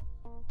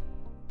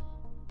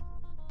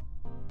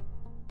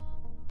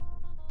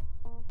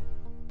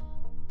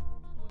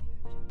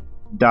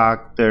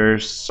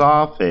 Doctor's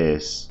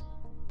office.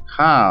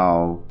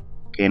 How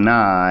can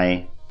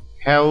I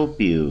help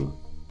you?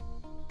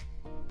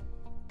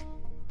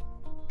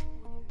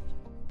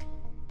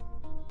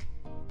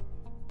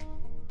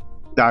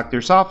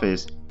 Doctor's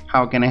office.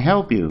 How can I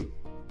help you?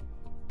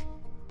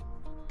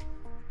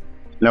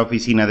 La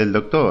oficina del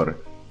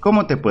doctor.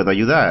 ¿Cómo te puedo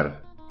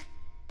ayudar?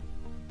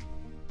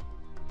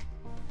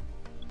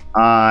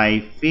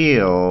 I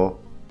feel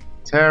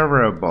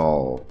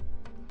terrible.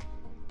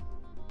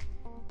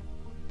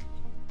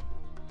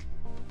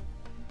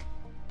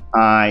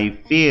 I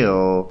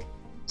feel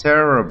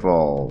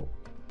terrible.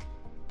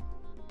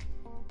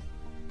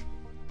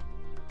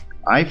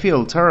 I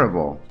feel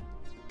terrible.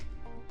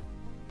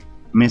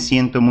 Me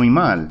siento muy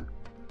mal.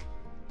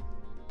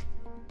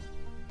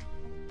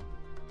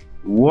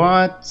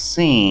 What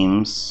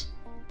seems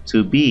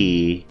to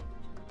be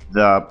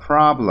the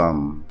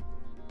problem?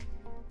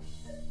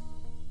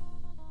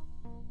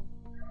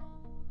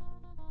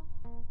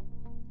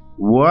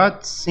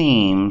 What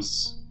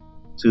seems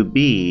to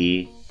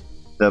be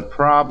the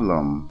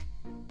problem?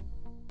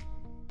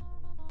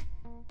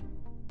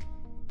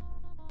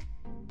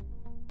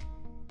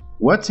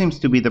 What seems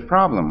to be the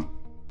problem?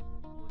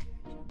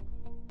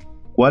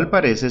 ¿Cuál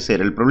parece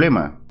ser el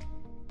problema?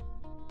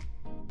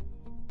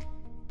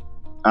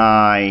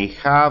 I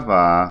have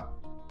a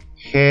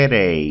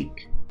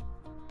headache.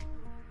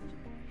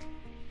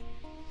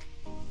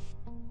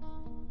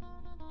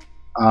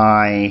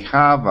 I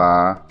have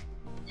a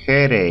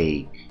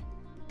headache.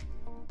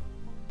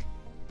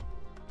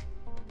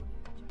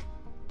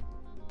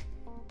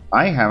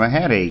 I have a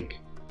headache.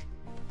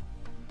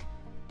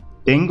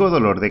 Tengo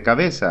dolor de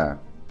cabeza.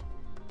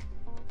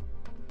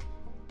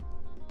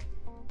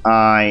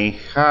 I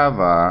have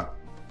a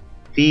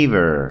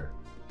fever.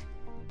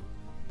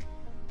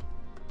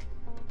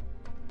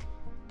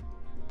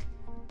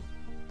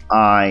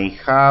 I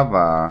have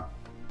a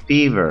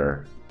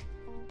fever.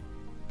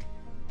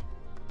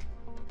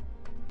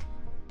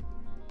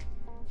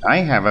 I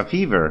have a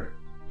fever.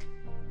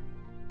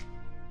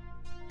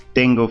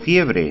 Tengo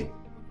fiebre.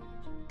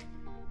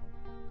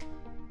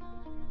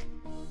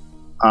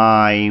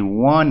 I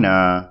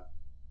wanna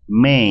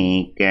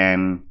make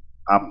an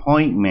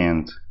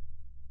appointment.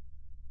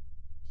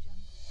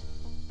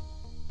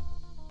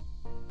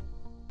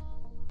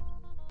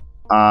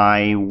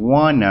 I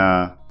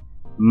wanna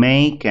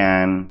make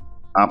an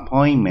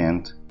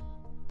appointment.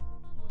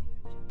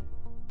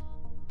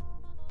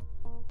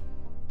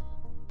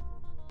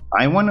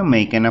 I wanna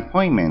make an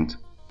appointment.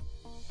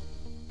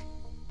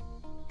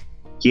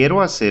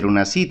 Quiero hacer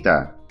una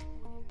cita.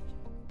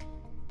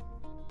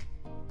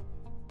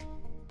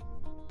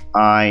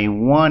 I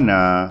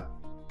wanna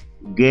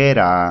get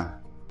a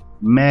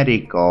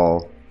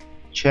medical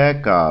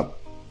checkup.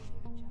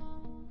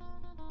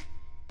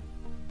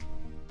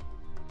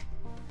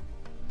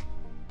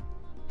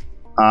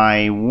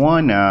 I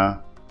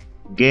wanna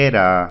get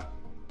a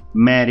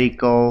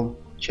medical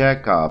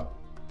checkup.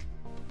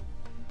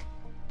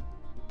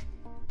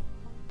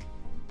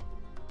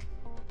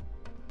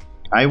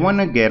 I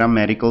wanna get a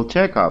medical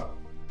checkup.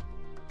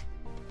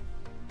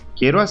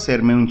 Quiero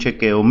hacerme un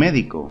chequeo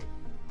médico.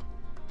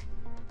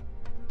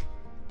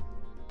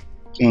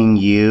 Can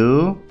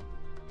you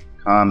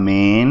come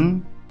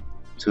in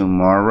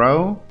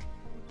tomorrow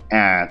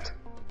at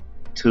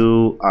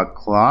 2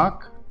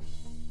 o'clock?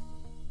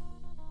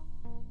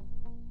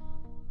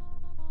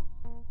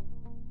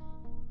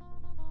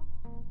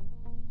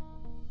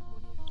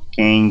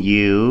 Can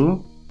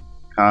you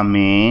come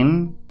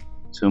in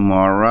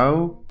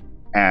tomorrow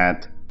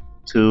at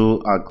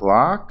 2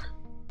 o'clock?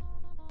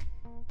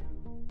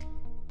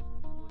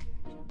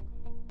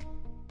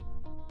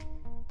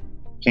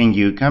 Can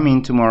you come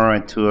in tomorrow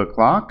at 2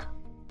 o'clock?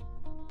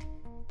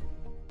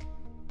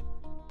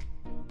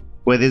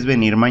 ¿Puedes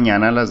venir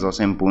mañana a las 2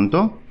 en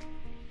punto?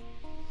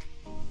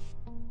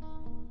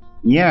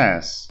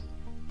 Yes,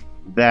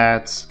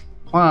 that's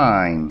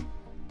fine.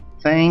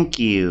 Thank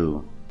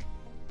you.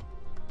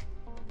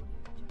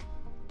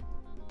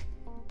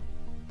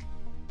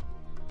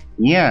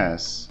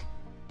 Yes,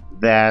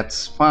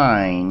 that's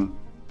fine.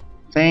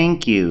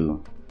 Thank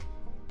you.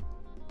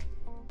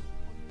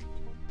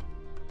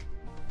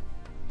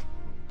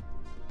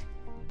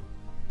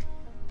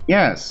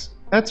 Yes,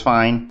 that's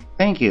fine.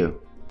 Thank you.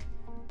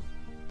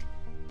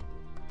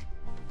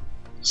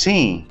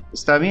 Sí,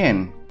 está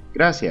bien.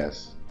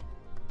 Gracias.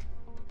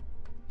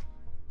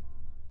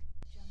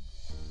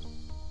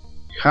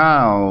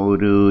 How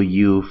do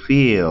you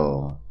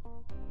feel?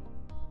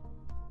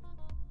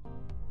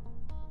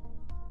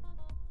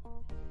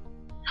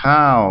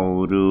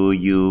 How do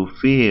you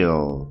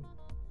feel?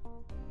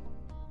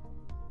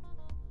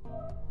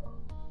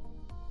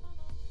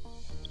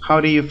 How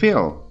do you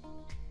feel?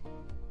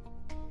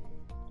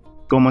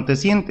 ¿Cómo te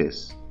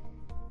sientes?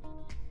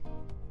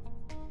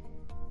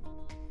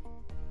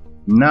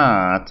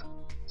 Not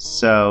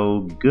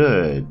so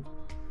good.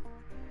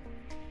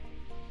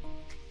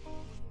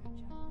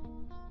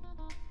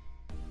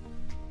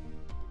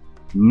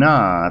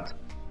 Not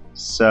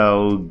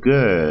so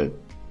good.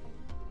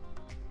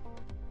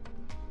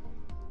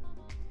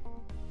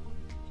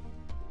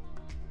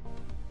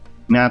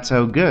 Not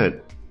so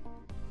good.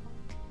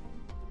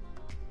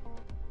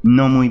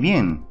 No muy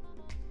bien.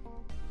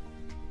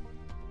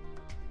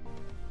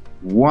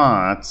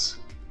 What's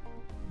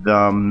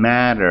the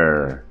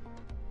matter?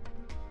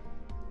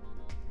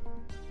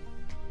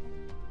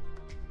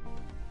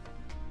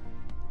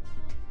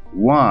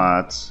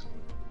 What's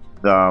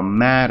the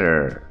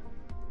matter?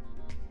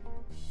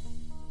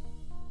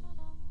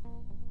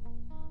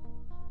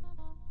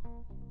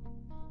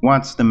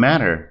 What's the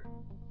matter?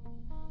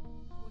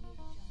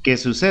 ¿Qué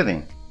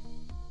sucede?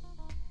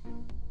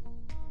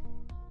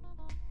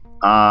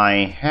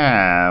 I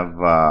have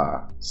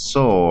a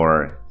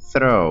sore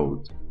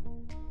throat.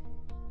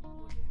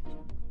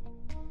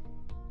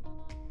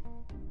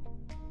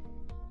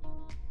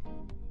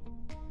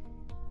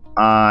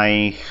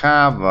 I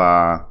have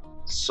a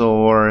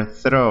sore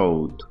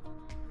throat.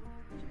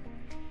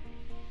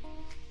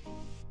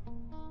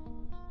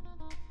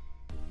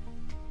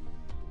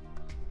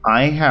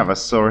 I have a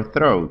sore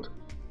throat.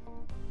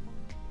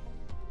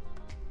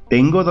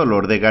 Tengo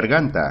dolor de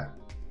garganta.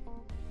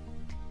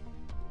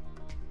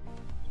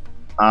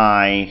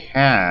 I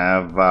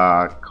have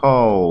a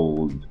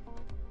cold.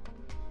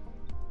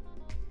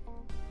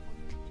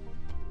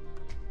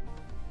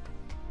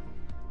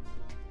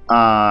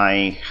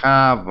 I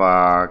have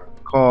a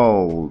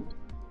cold.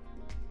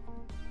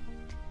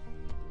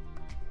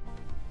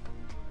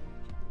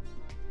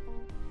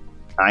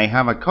 I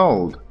have a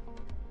cold.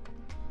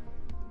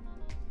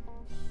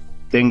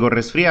 Tengo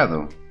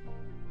resfriado.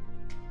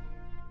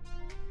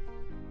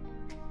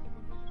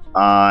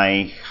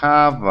 I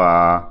have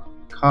a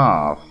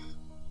cough.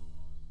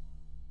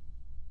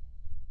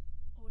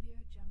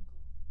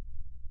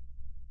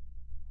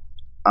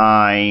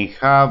 I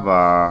have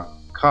a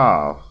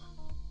cough.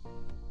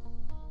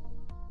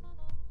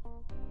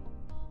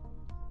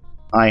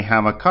 I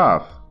have a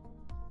cough.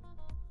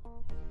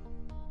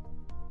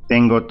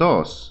 Tengo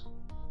tos.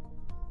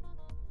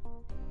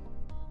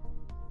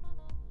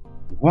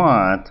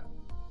 What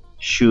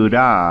should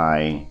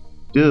I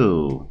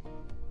do?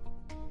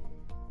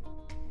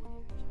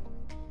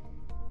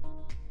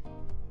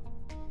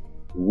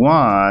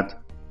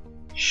 What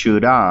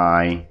should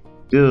I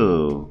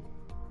do?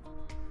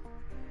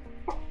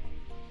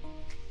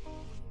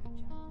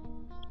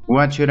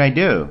 What should I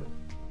do?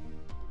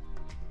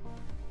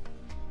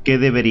 ¿Qué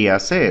debería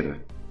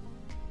hacer?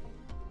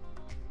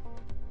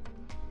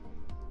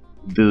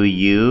 Do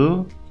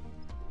you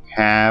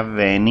have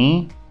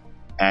any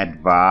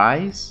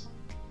advice?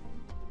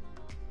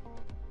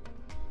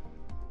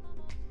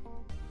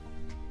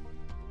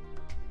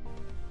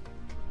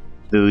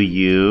 Do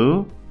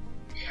you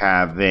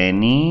have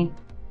any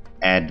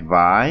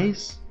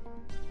advice?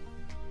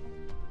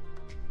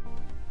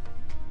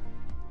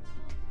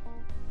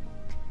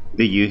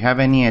 Do you have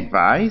any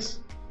advice?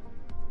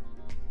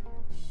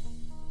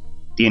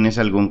 ¿Tienes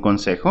algún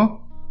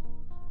consejo?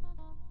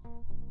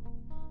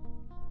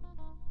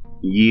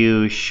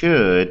 You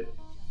should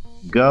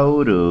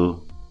go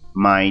to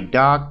my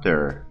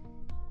doctor.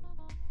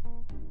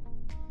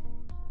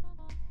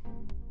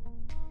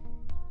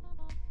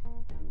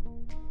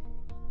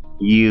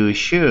 You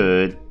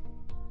should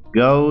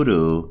go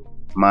to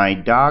my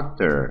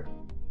doctor.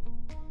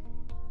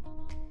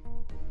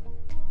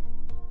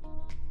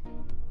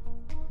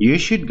 You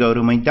should go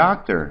to my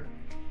doctor.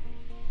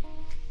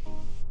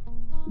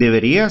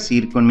 Deberías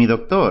ir con mi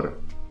doctor.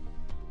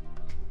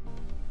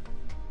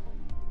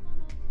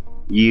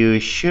 You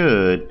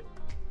should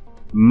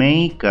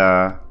make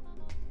a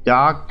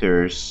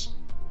doctor's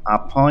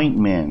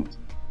appointment.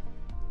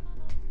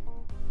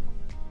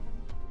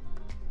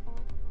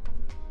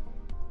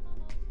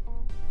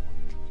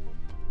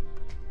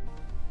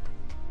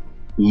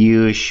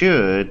 You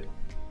should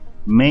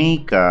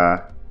make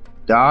a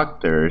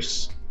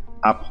doctor's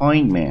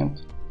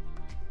appointment.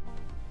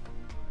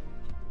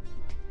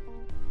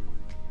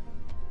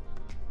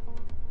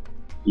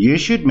 You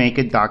should make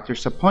a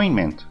doctor's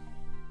appointment.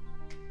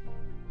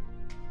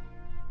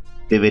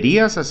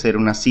 Deberías hacer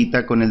una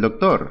cita con el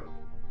doctor.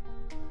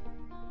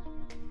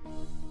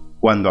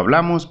 Cuando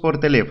hablamos por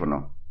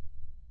teléfono.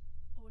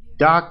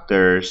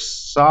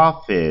 Doctor's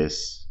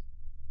office.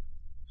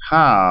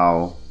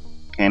 How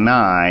can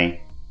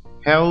I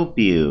help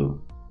you?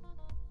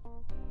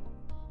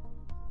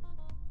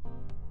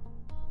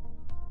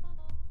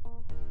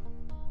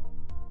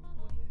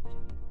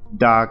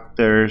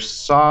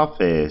 Doctor's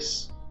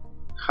office.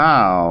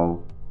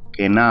 How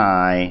can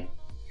I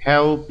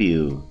help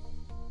you?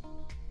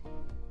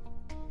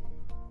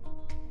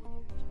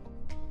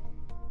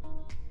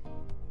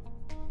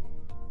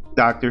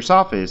 Doctor's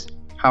office.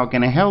 How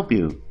can I help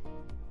you?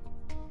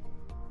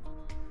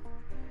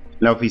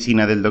 La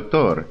oficina del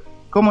doctor.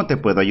 ¿Cómo te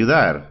puedo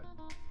ayudar?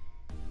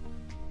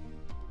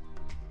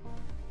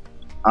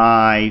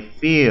 I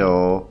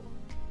feel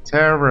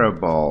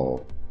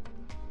terrible.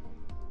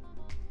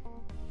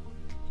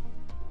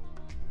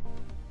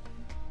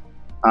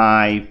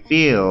 I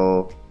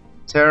feel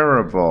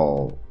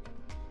terrible.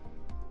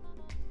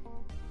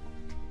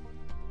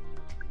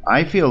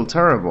 I feel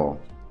terrible.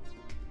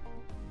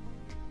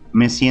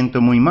 Me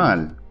siento muy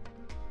mal.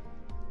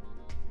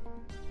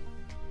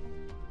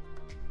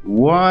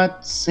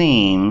 What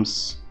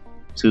seems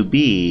to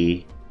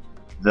be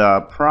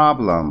the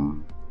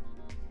problem?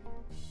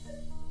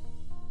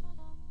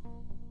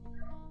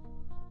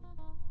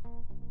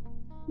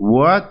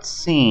 What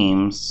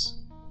seems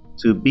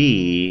to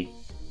be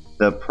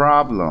the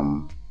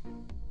problem?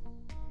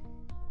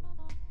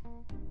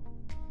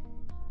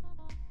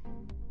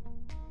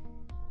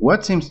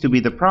 What seems to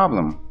be the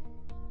problem?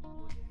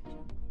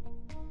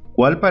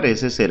 ¿Cuál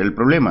parece ser el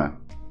problema?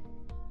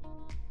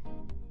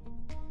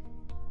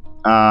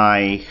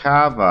 I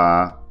have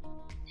a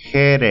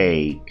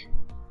headache.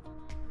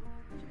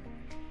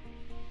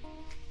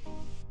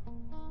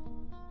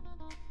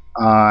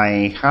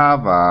 I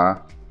have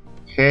a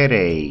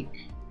headache.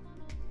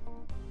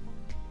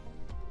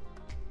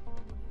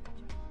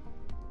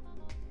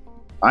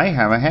 I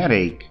have a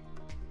headache.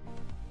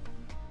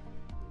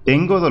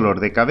 Tengo dolor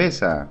de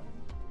cabeza.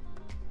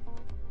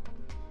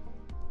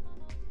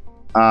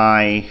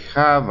 I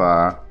have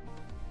a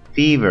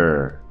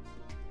fever.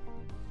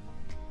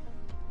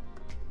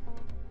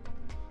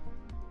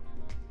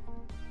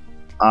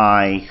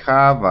 I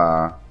have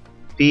a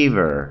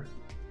fever.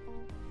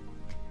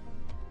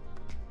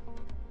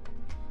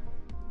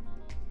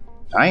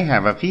 I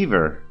have a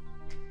fever.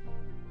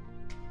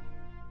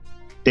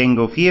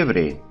 Tengo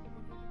fiebre.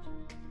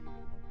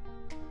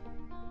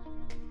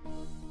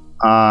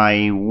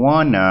 I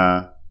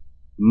wanna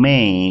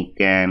make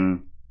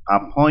an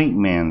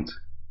appointment.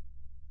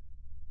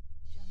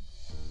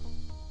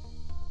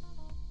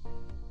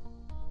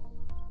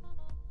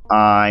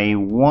 I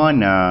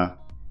wanna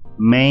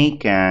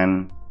make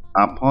an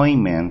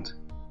appointment.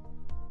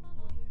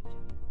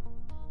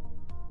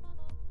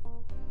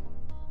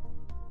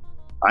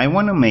 I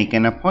wanna make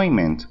an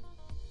appointment.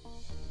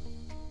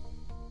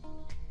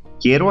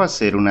 Quiero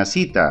hacer una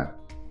cita.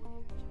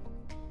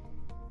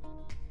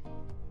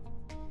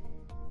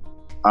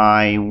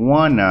 I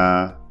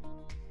wanna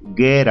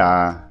get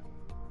a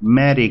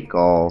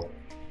medical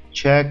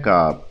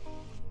checkup.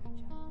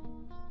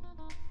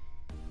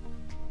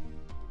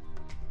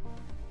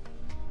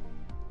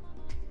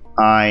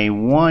 I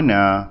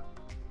wanna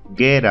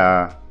get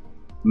a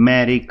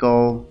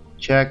medical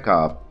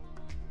checkup.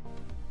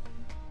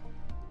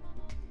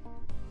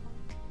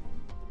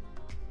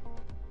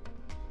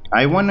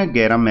 I want to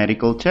get a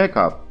medical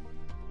checkup.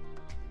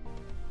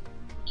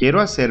 Quiero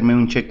hacerme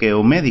un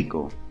chequeo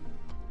médico.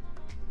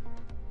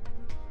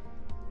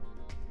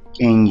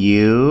 Can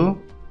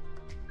you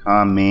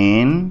come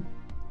in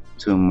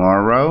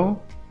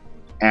tomorrow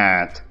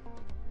at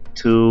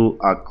 2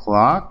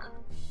 o'clock?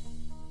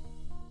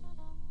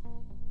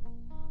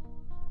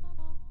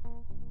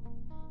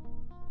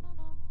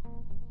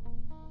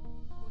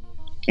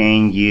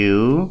 Can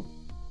you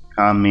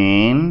come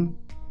in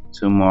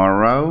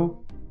tomorrow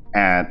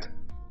at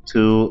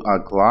 2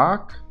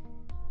 o'clock?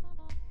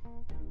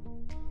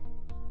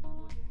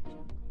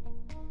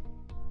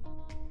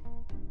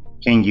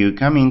 Can you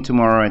come in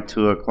tomorrow at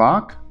 2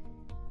 o'clock?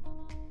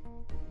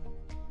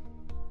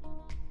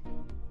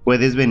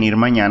 ¿Puedes venir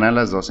mañana a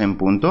las 2 en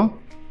punto?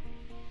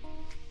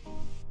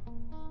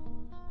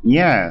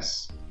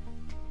 Yes,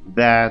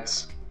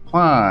 that's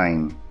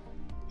fine.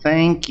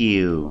 Thank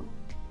you.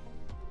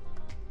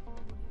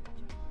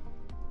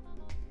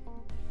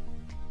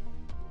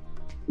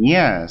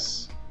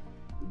 Yes,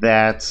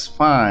 that's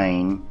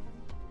fine.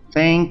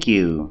 Thank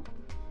you.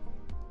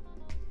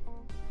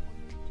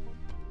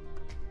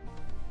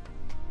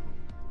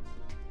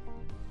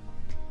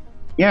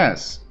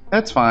 Yes,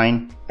 that's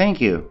fine.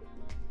 Thank you.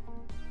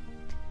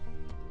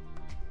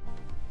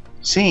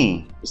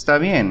 Sí, está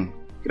bien.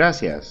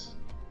 Gracias.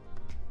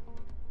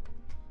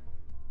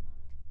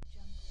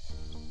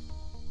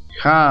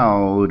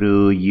 How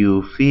do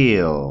you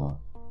feel?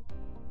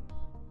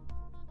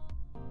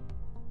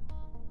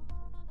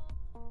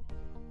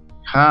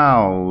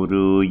 How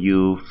do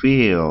you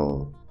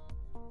feel?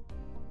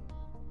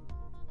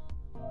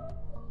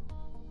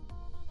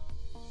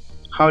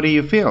 How do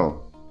you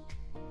feel?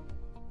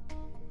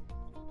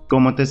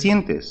 ¿Cómo te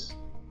sientes?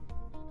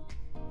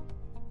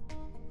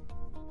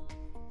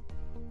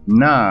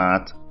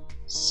 Not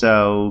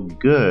so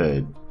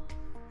good.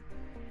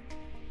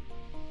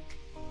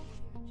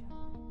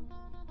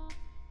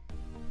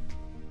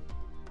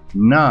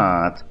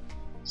 Not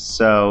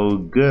so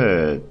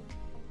good.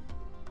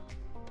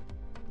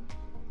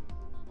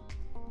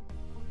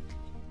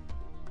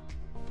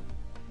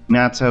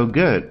 Not so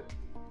good.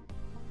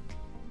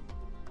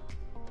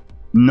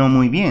 No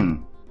muy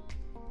bien.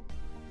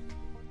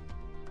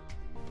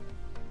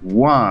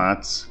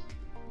 What's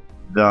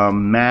the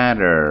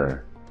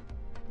matter?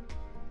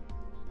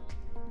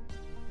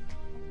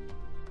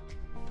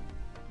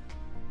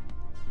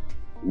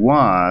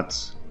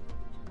 What's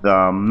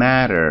the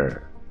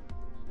matter?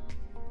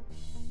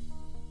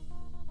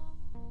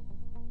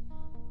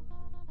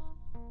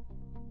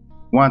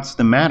 What's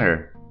the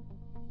matter?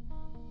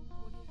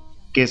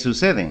 ¿Qué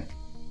sucede?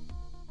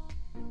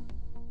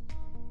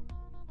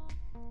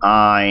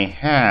 I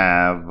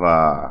have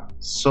a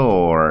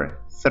sore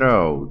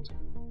throat.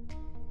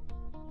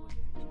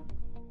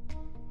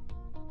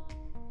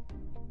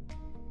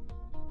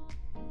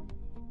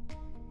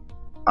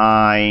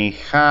 I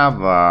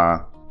have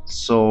a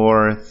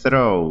sore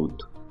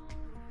throat.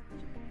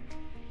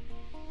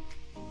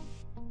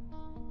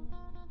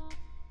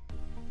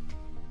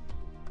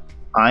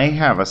 I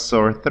have a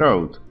sore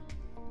throat.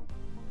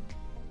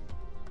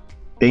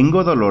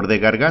 Tengo dolor de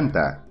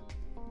garganta.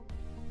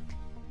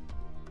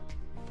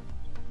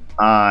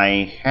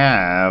 I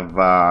have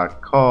a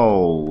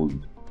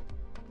cold.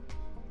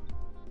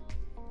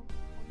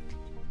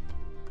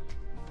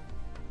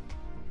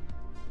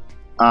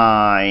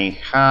 I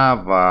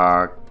have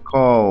a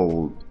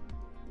cold.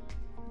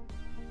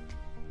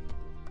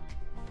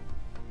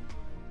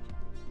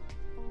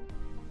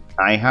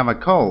 I have a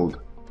cold.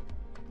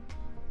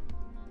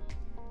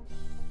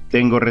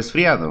 Tengo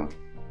resfriado.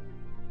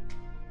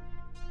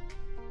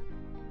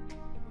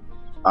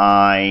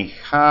 I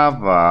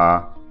have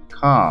a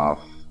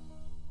cough.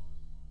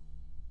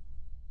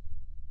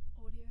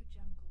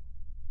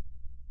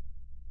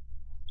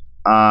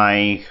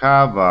 I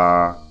have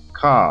a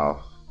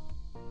cough.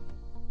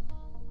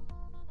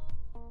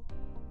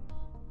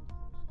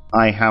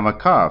 I have a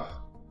cough.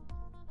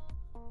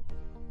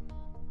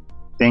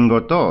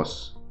 Tengo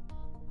tos.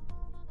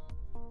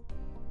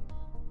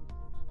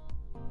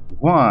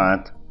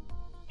 What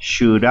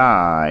should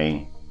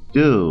I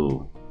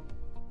do?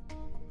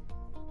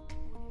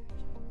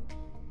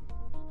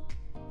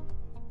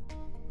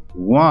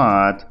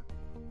 What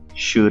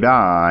should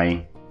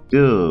I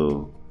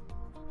do?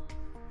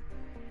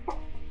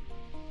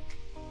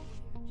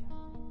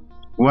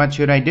 What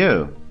should I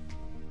do?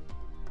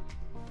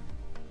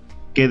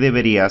 ¿Qué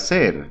debería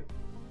hacer?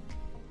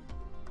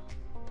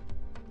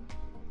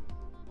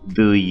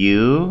 Do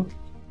you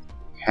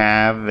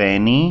have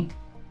any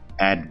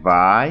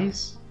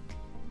advice?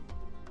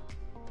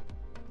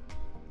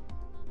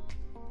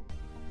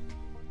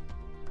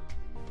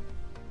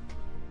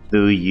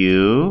 Do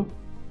you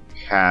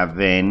have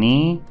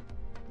any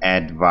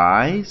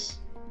advice?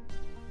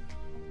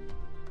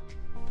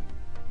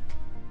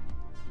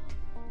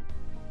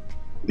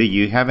 Do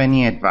you have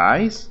any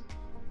advice?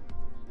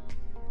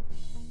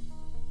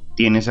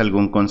 ¿Tienes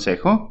algún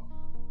consejo?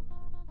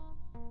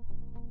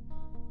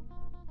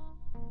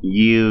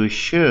 You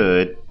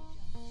should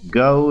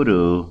go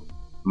to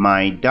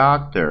my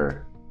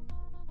doctor.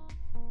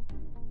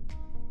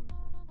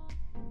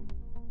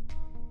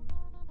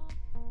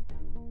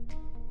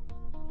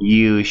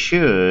 You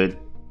should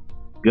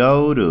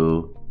go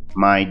to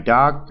my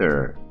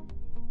doctor.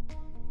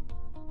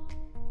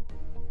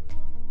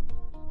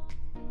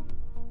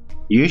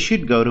 You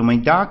should go to my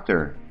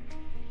doctor.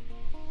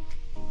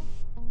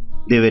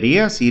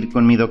 Deberías ir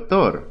con mi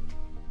doctor.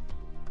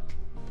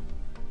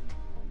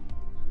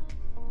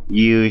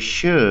 You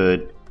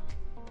should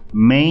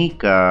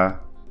make a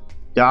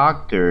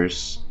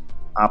doctor's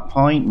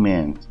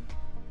appointment.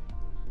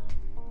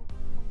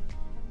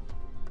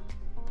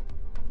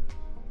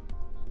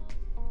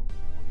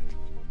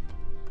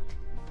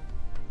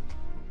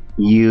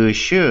 You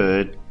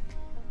should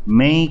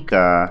make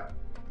a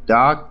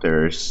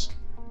doctor's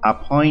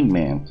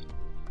appointment.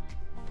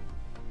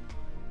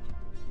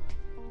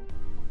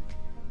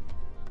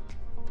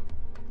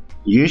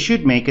 You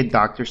should make a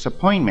doctor's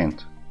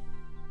appointment.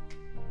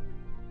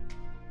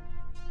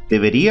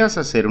 Deberías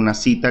hacer una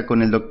cita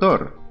con el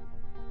doctor.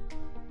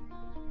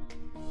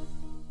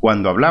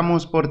 Cuando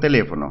hablamos por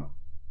teléfono.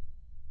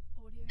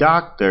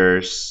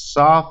 Doctor's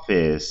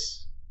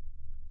office.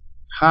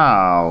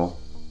 How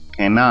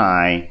can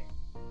I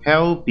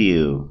help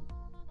you?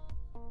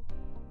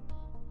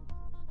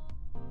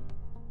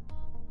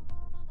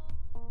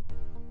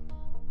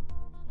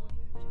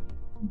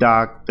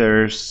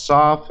 Doctor's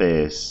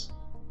office.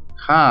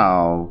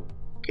 How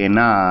can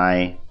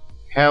I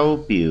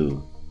help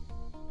you?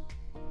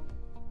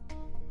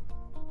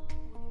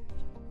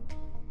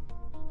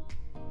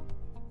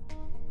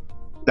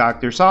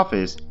 Doctor's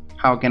office.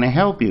 How can I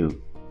help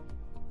you?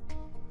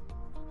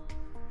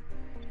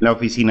 La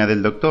oficina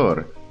del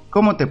doctor.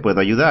 ¿Cómo te puedo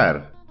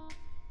ayudar?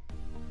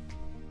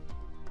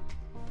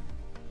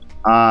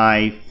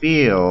 I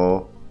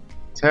feel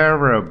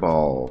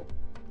terrible.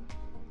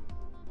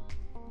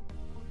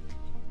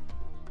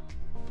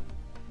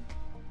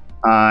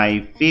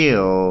 I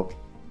feel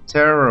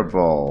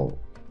terrible.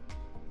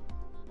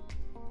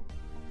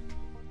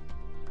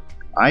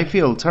 I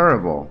feel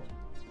terrible.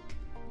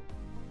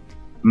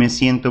 Me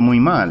siento muy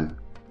mal.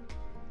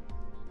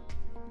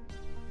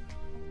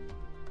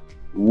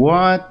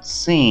 What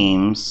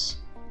seems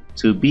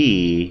to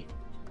be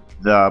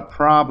the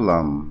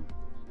problem?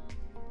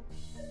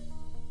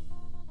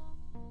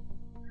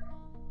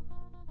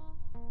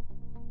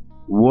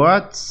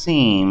 What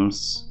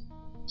seems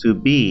to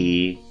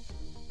be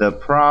the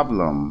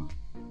problem?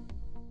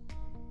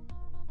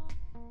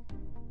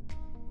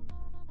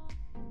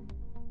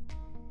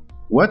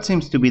 What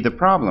seems to be the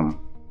problem?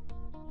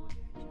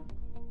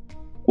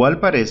 ¿Cuál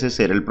parece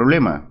ser el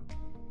problema?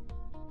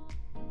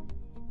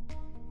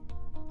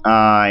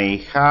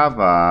 I have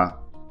a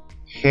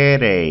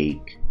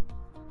headache.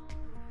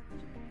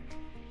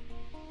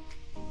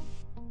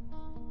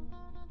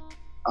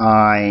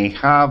 I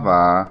have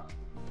a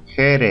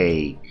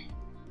headache.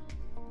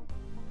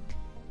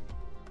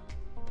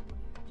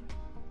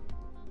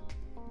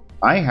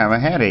 I have a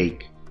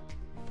headache.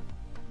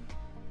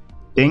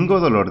 Tengo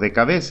dolor de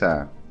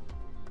cabeza.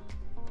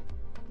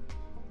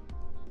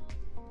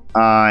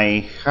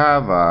 I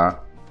have a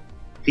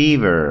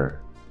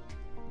fever.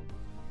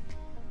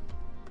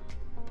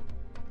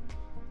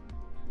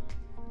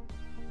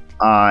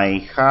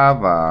 I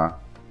have a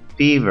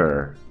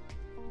fever.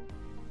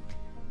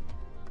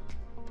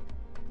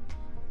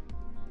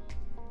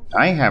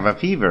 I have a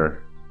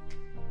fever.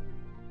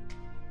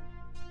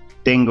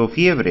 Tengo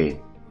fiebre.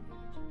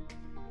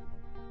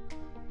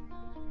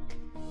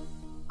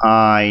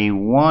 I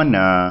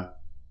wanna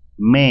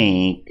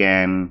make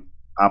an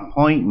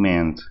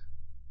appointment.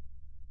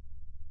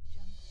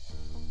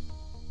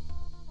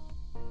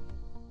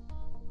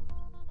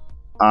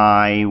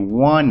 I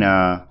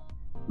wanna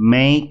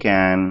make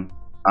an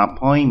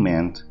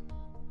appointment.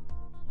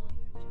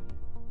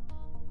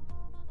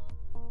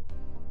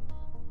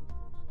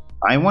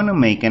 I wanna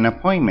make an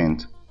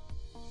appointment.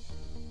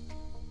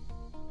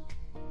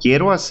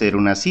 Quiero hacer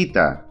una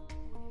cita.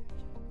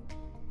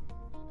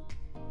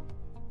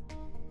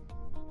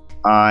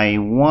 I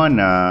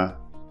wanna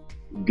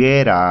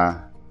get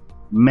a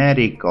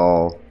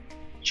medical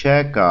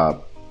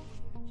checkup.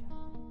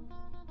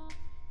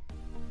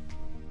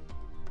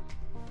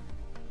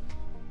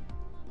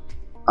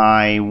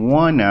 I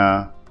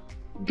wanna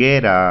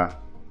get a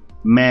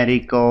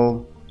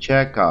medical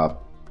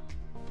checkup.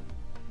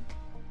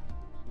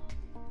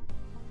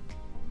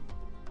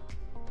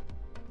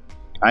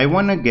 I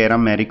wanna get a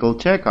medical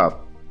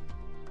checkup.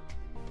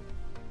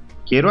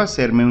 Quiero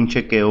hacerme un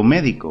chequeo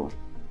médico.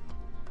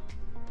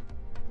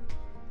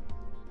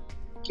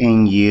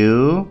 Can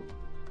you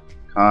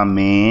come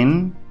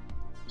in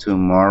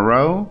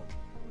tomorrow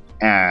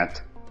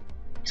at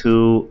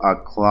 2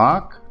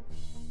 o'clock?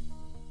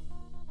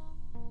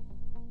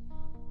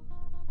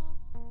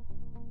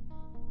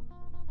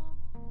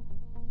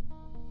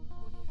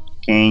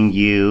 Can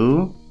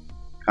you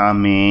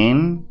come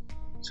in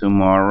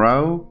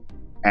tomorrow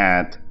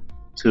at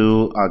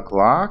 2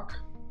 o'clock?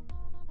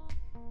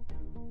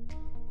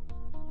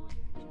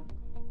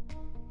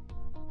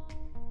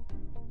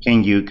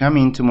 Can you come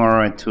in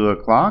tomorrow at 2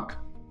 o'clock?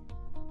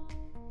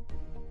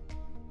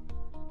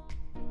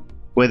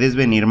 ¿Puedes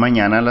venir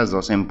mañana a las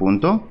 2 en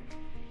punto?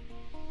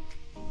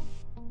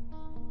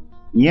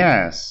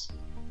 Yes,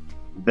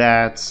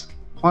 that's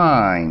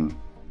fine.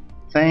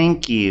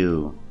 Thank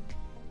you.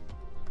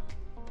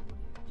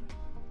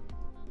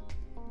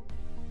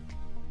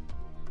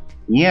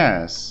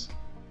 Yes,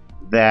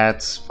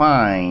 that's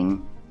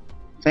fine.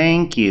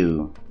 Thank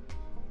you.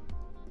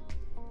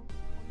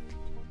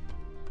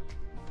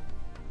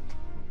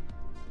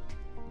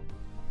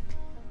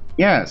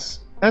 Yes,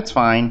 that's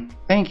fine.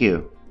 Thank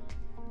you.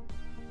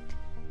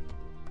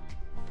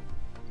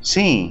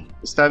 Sí,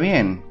 está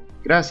bien.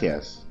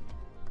 Gracias.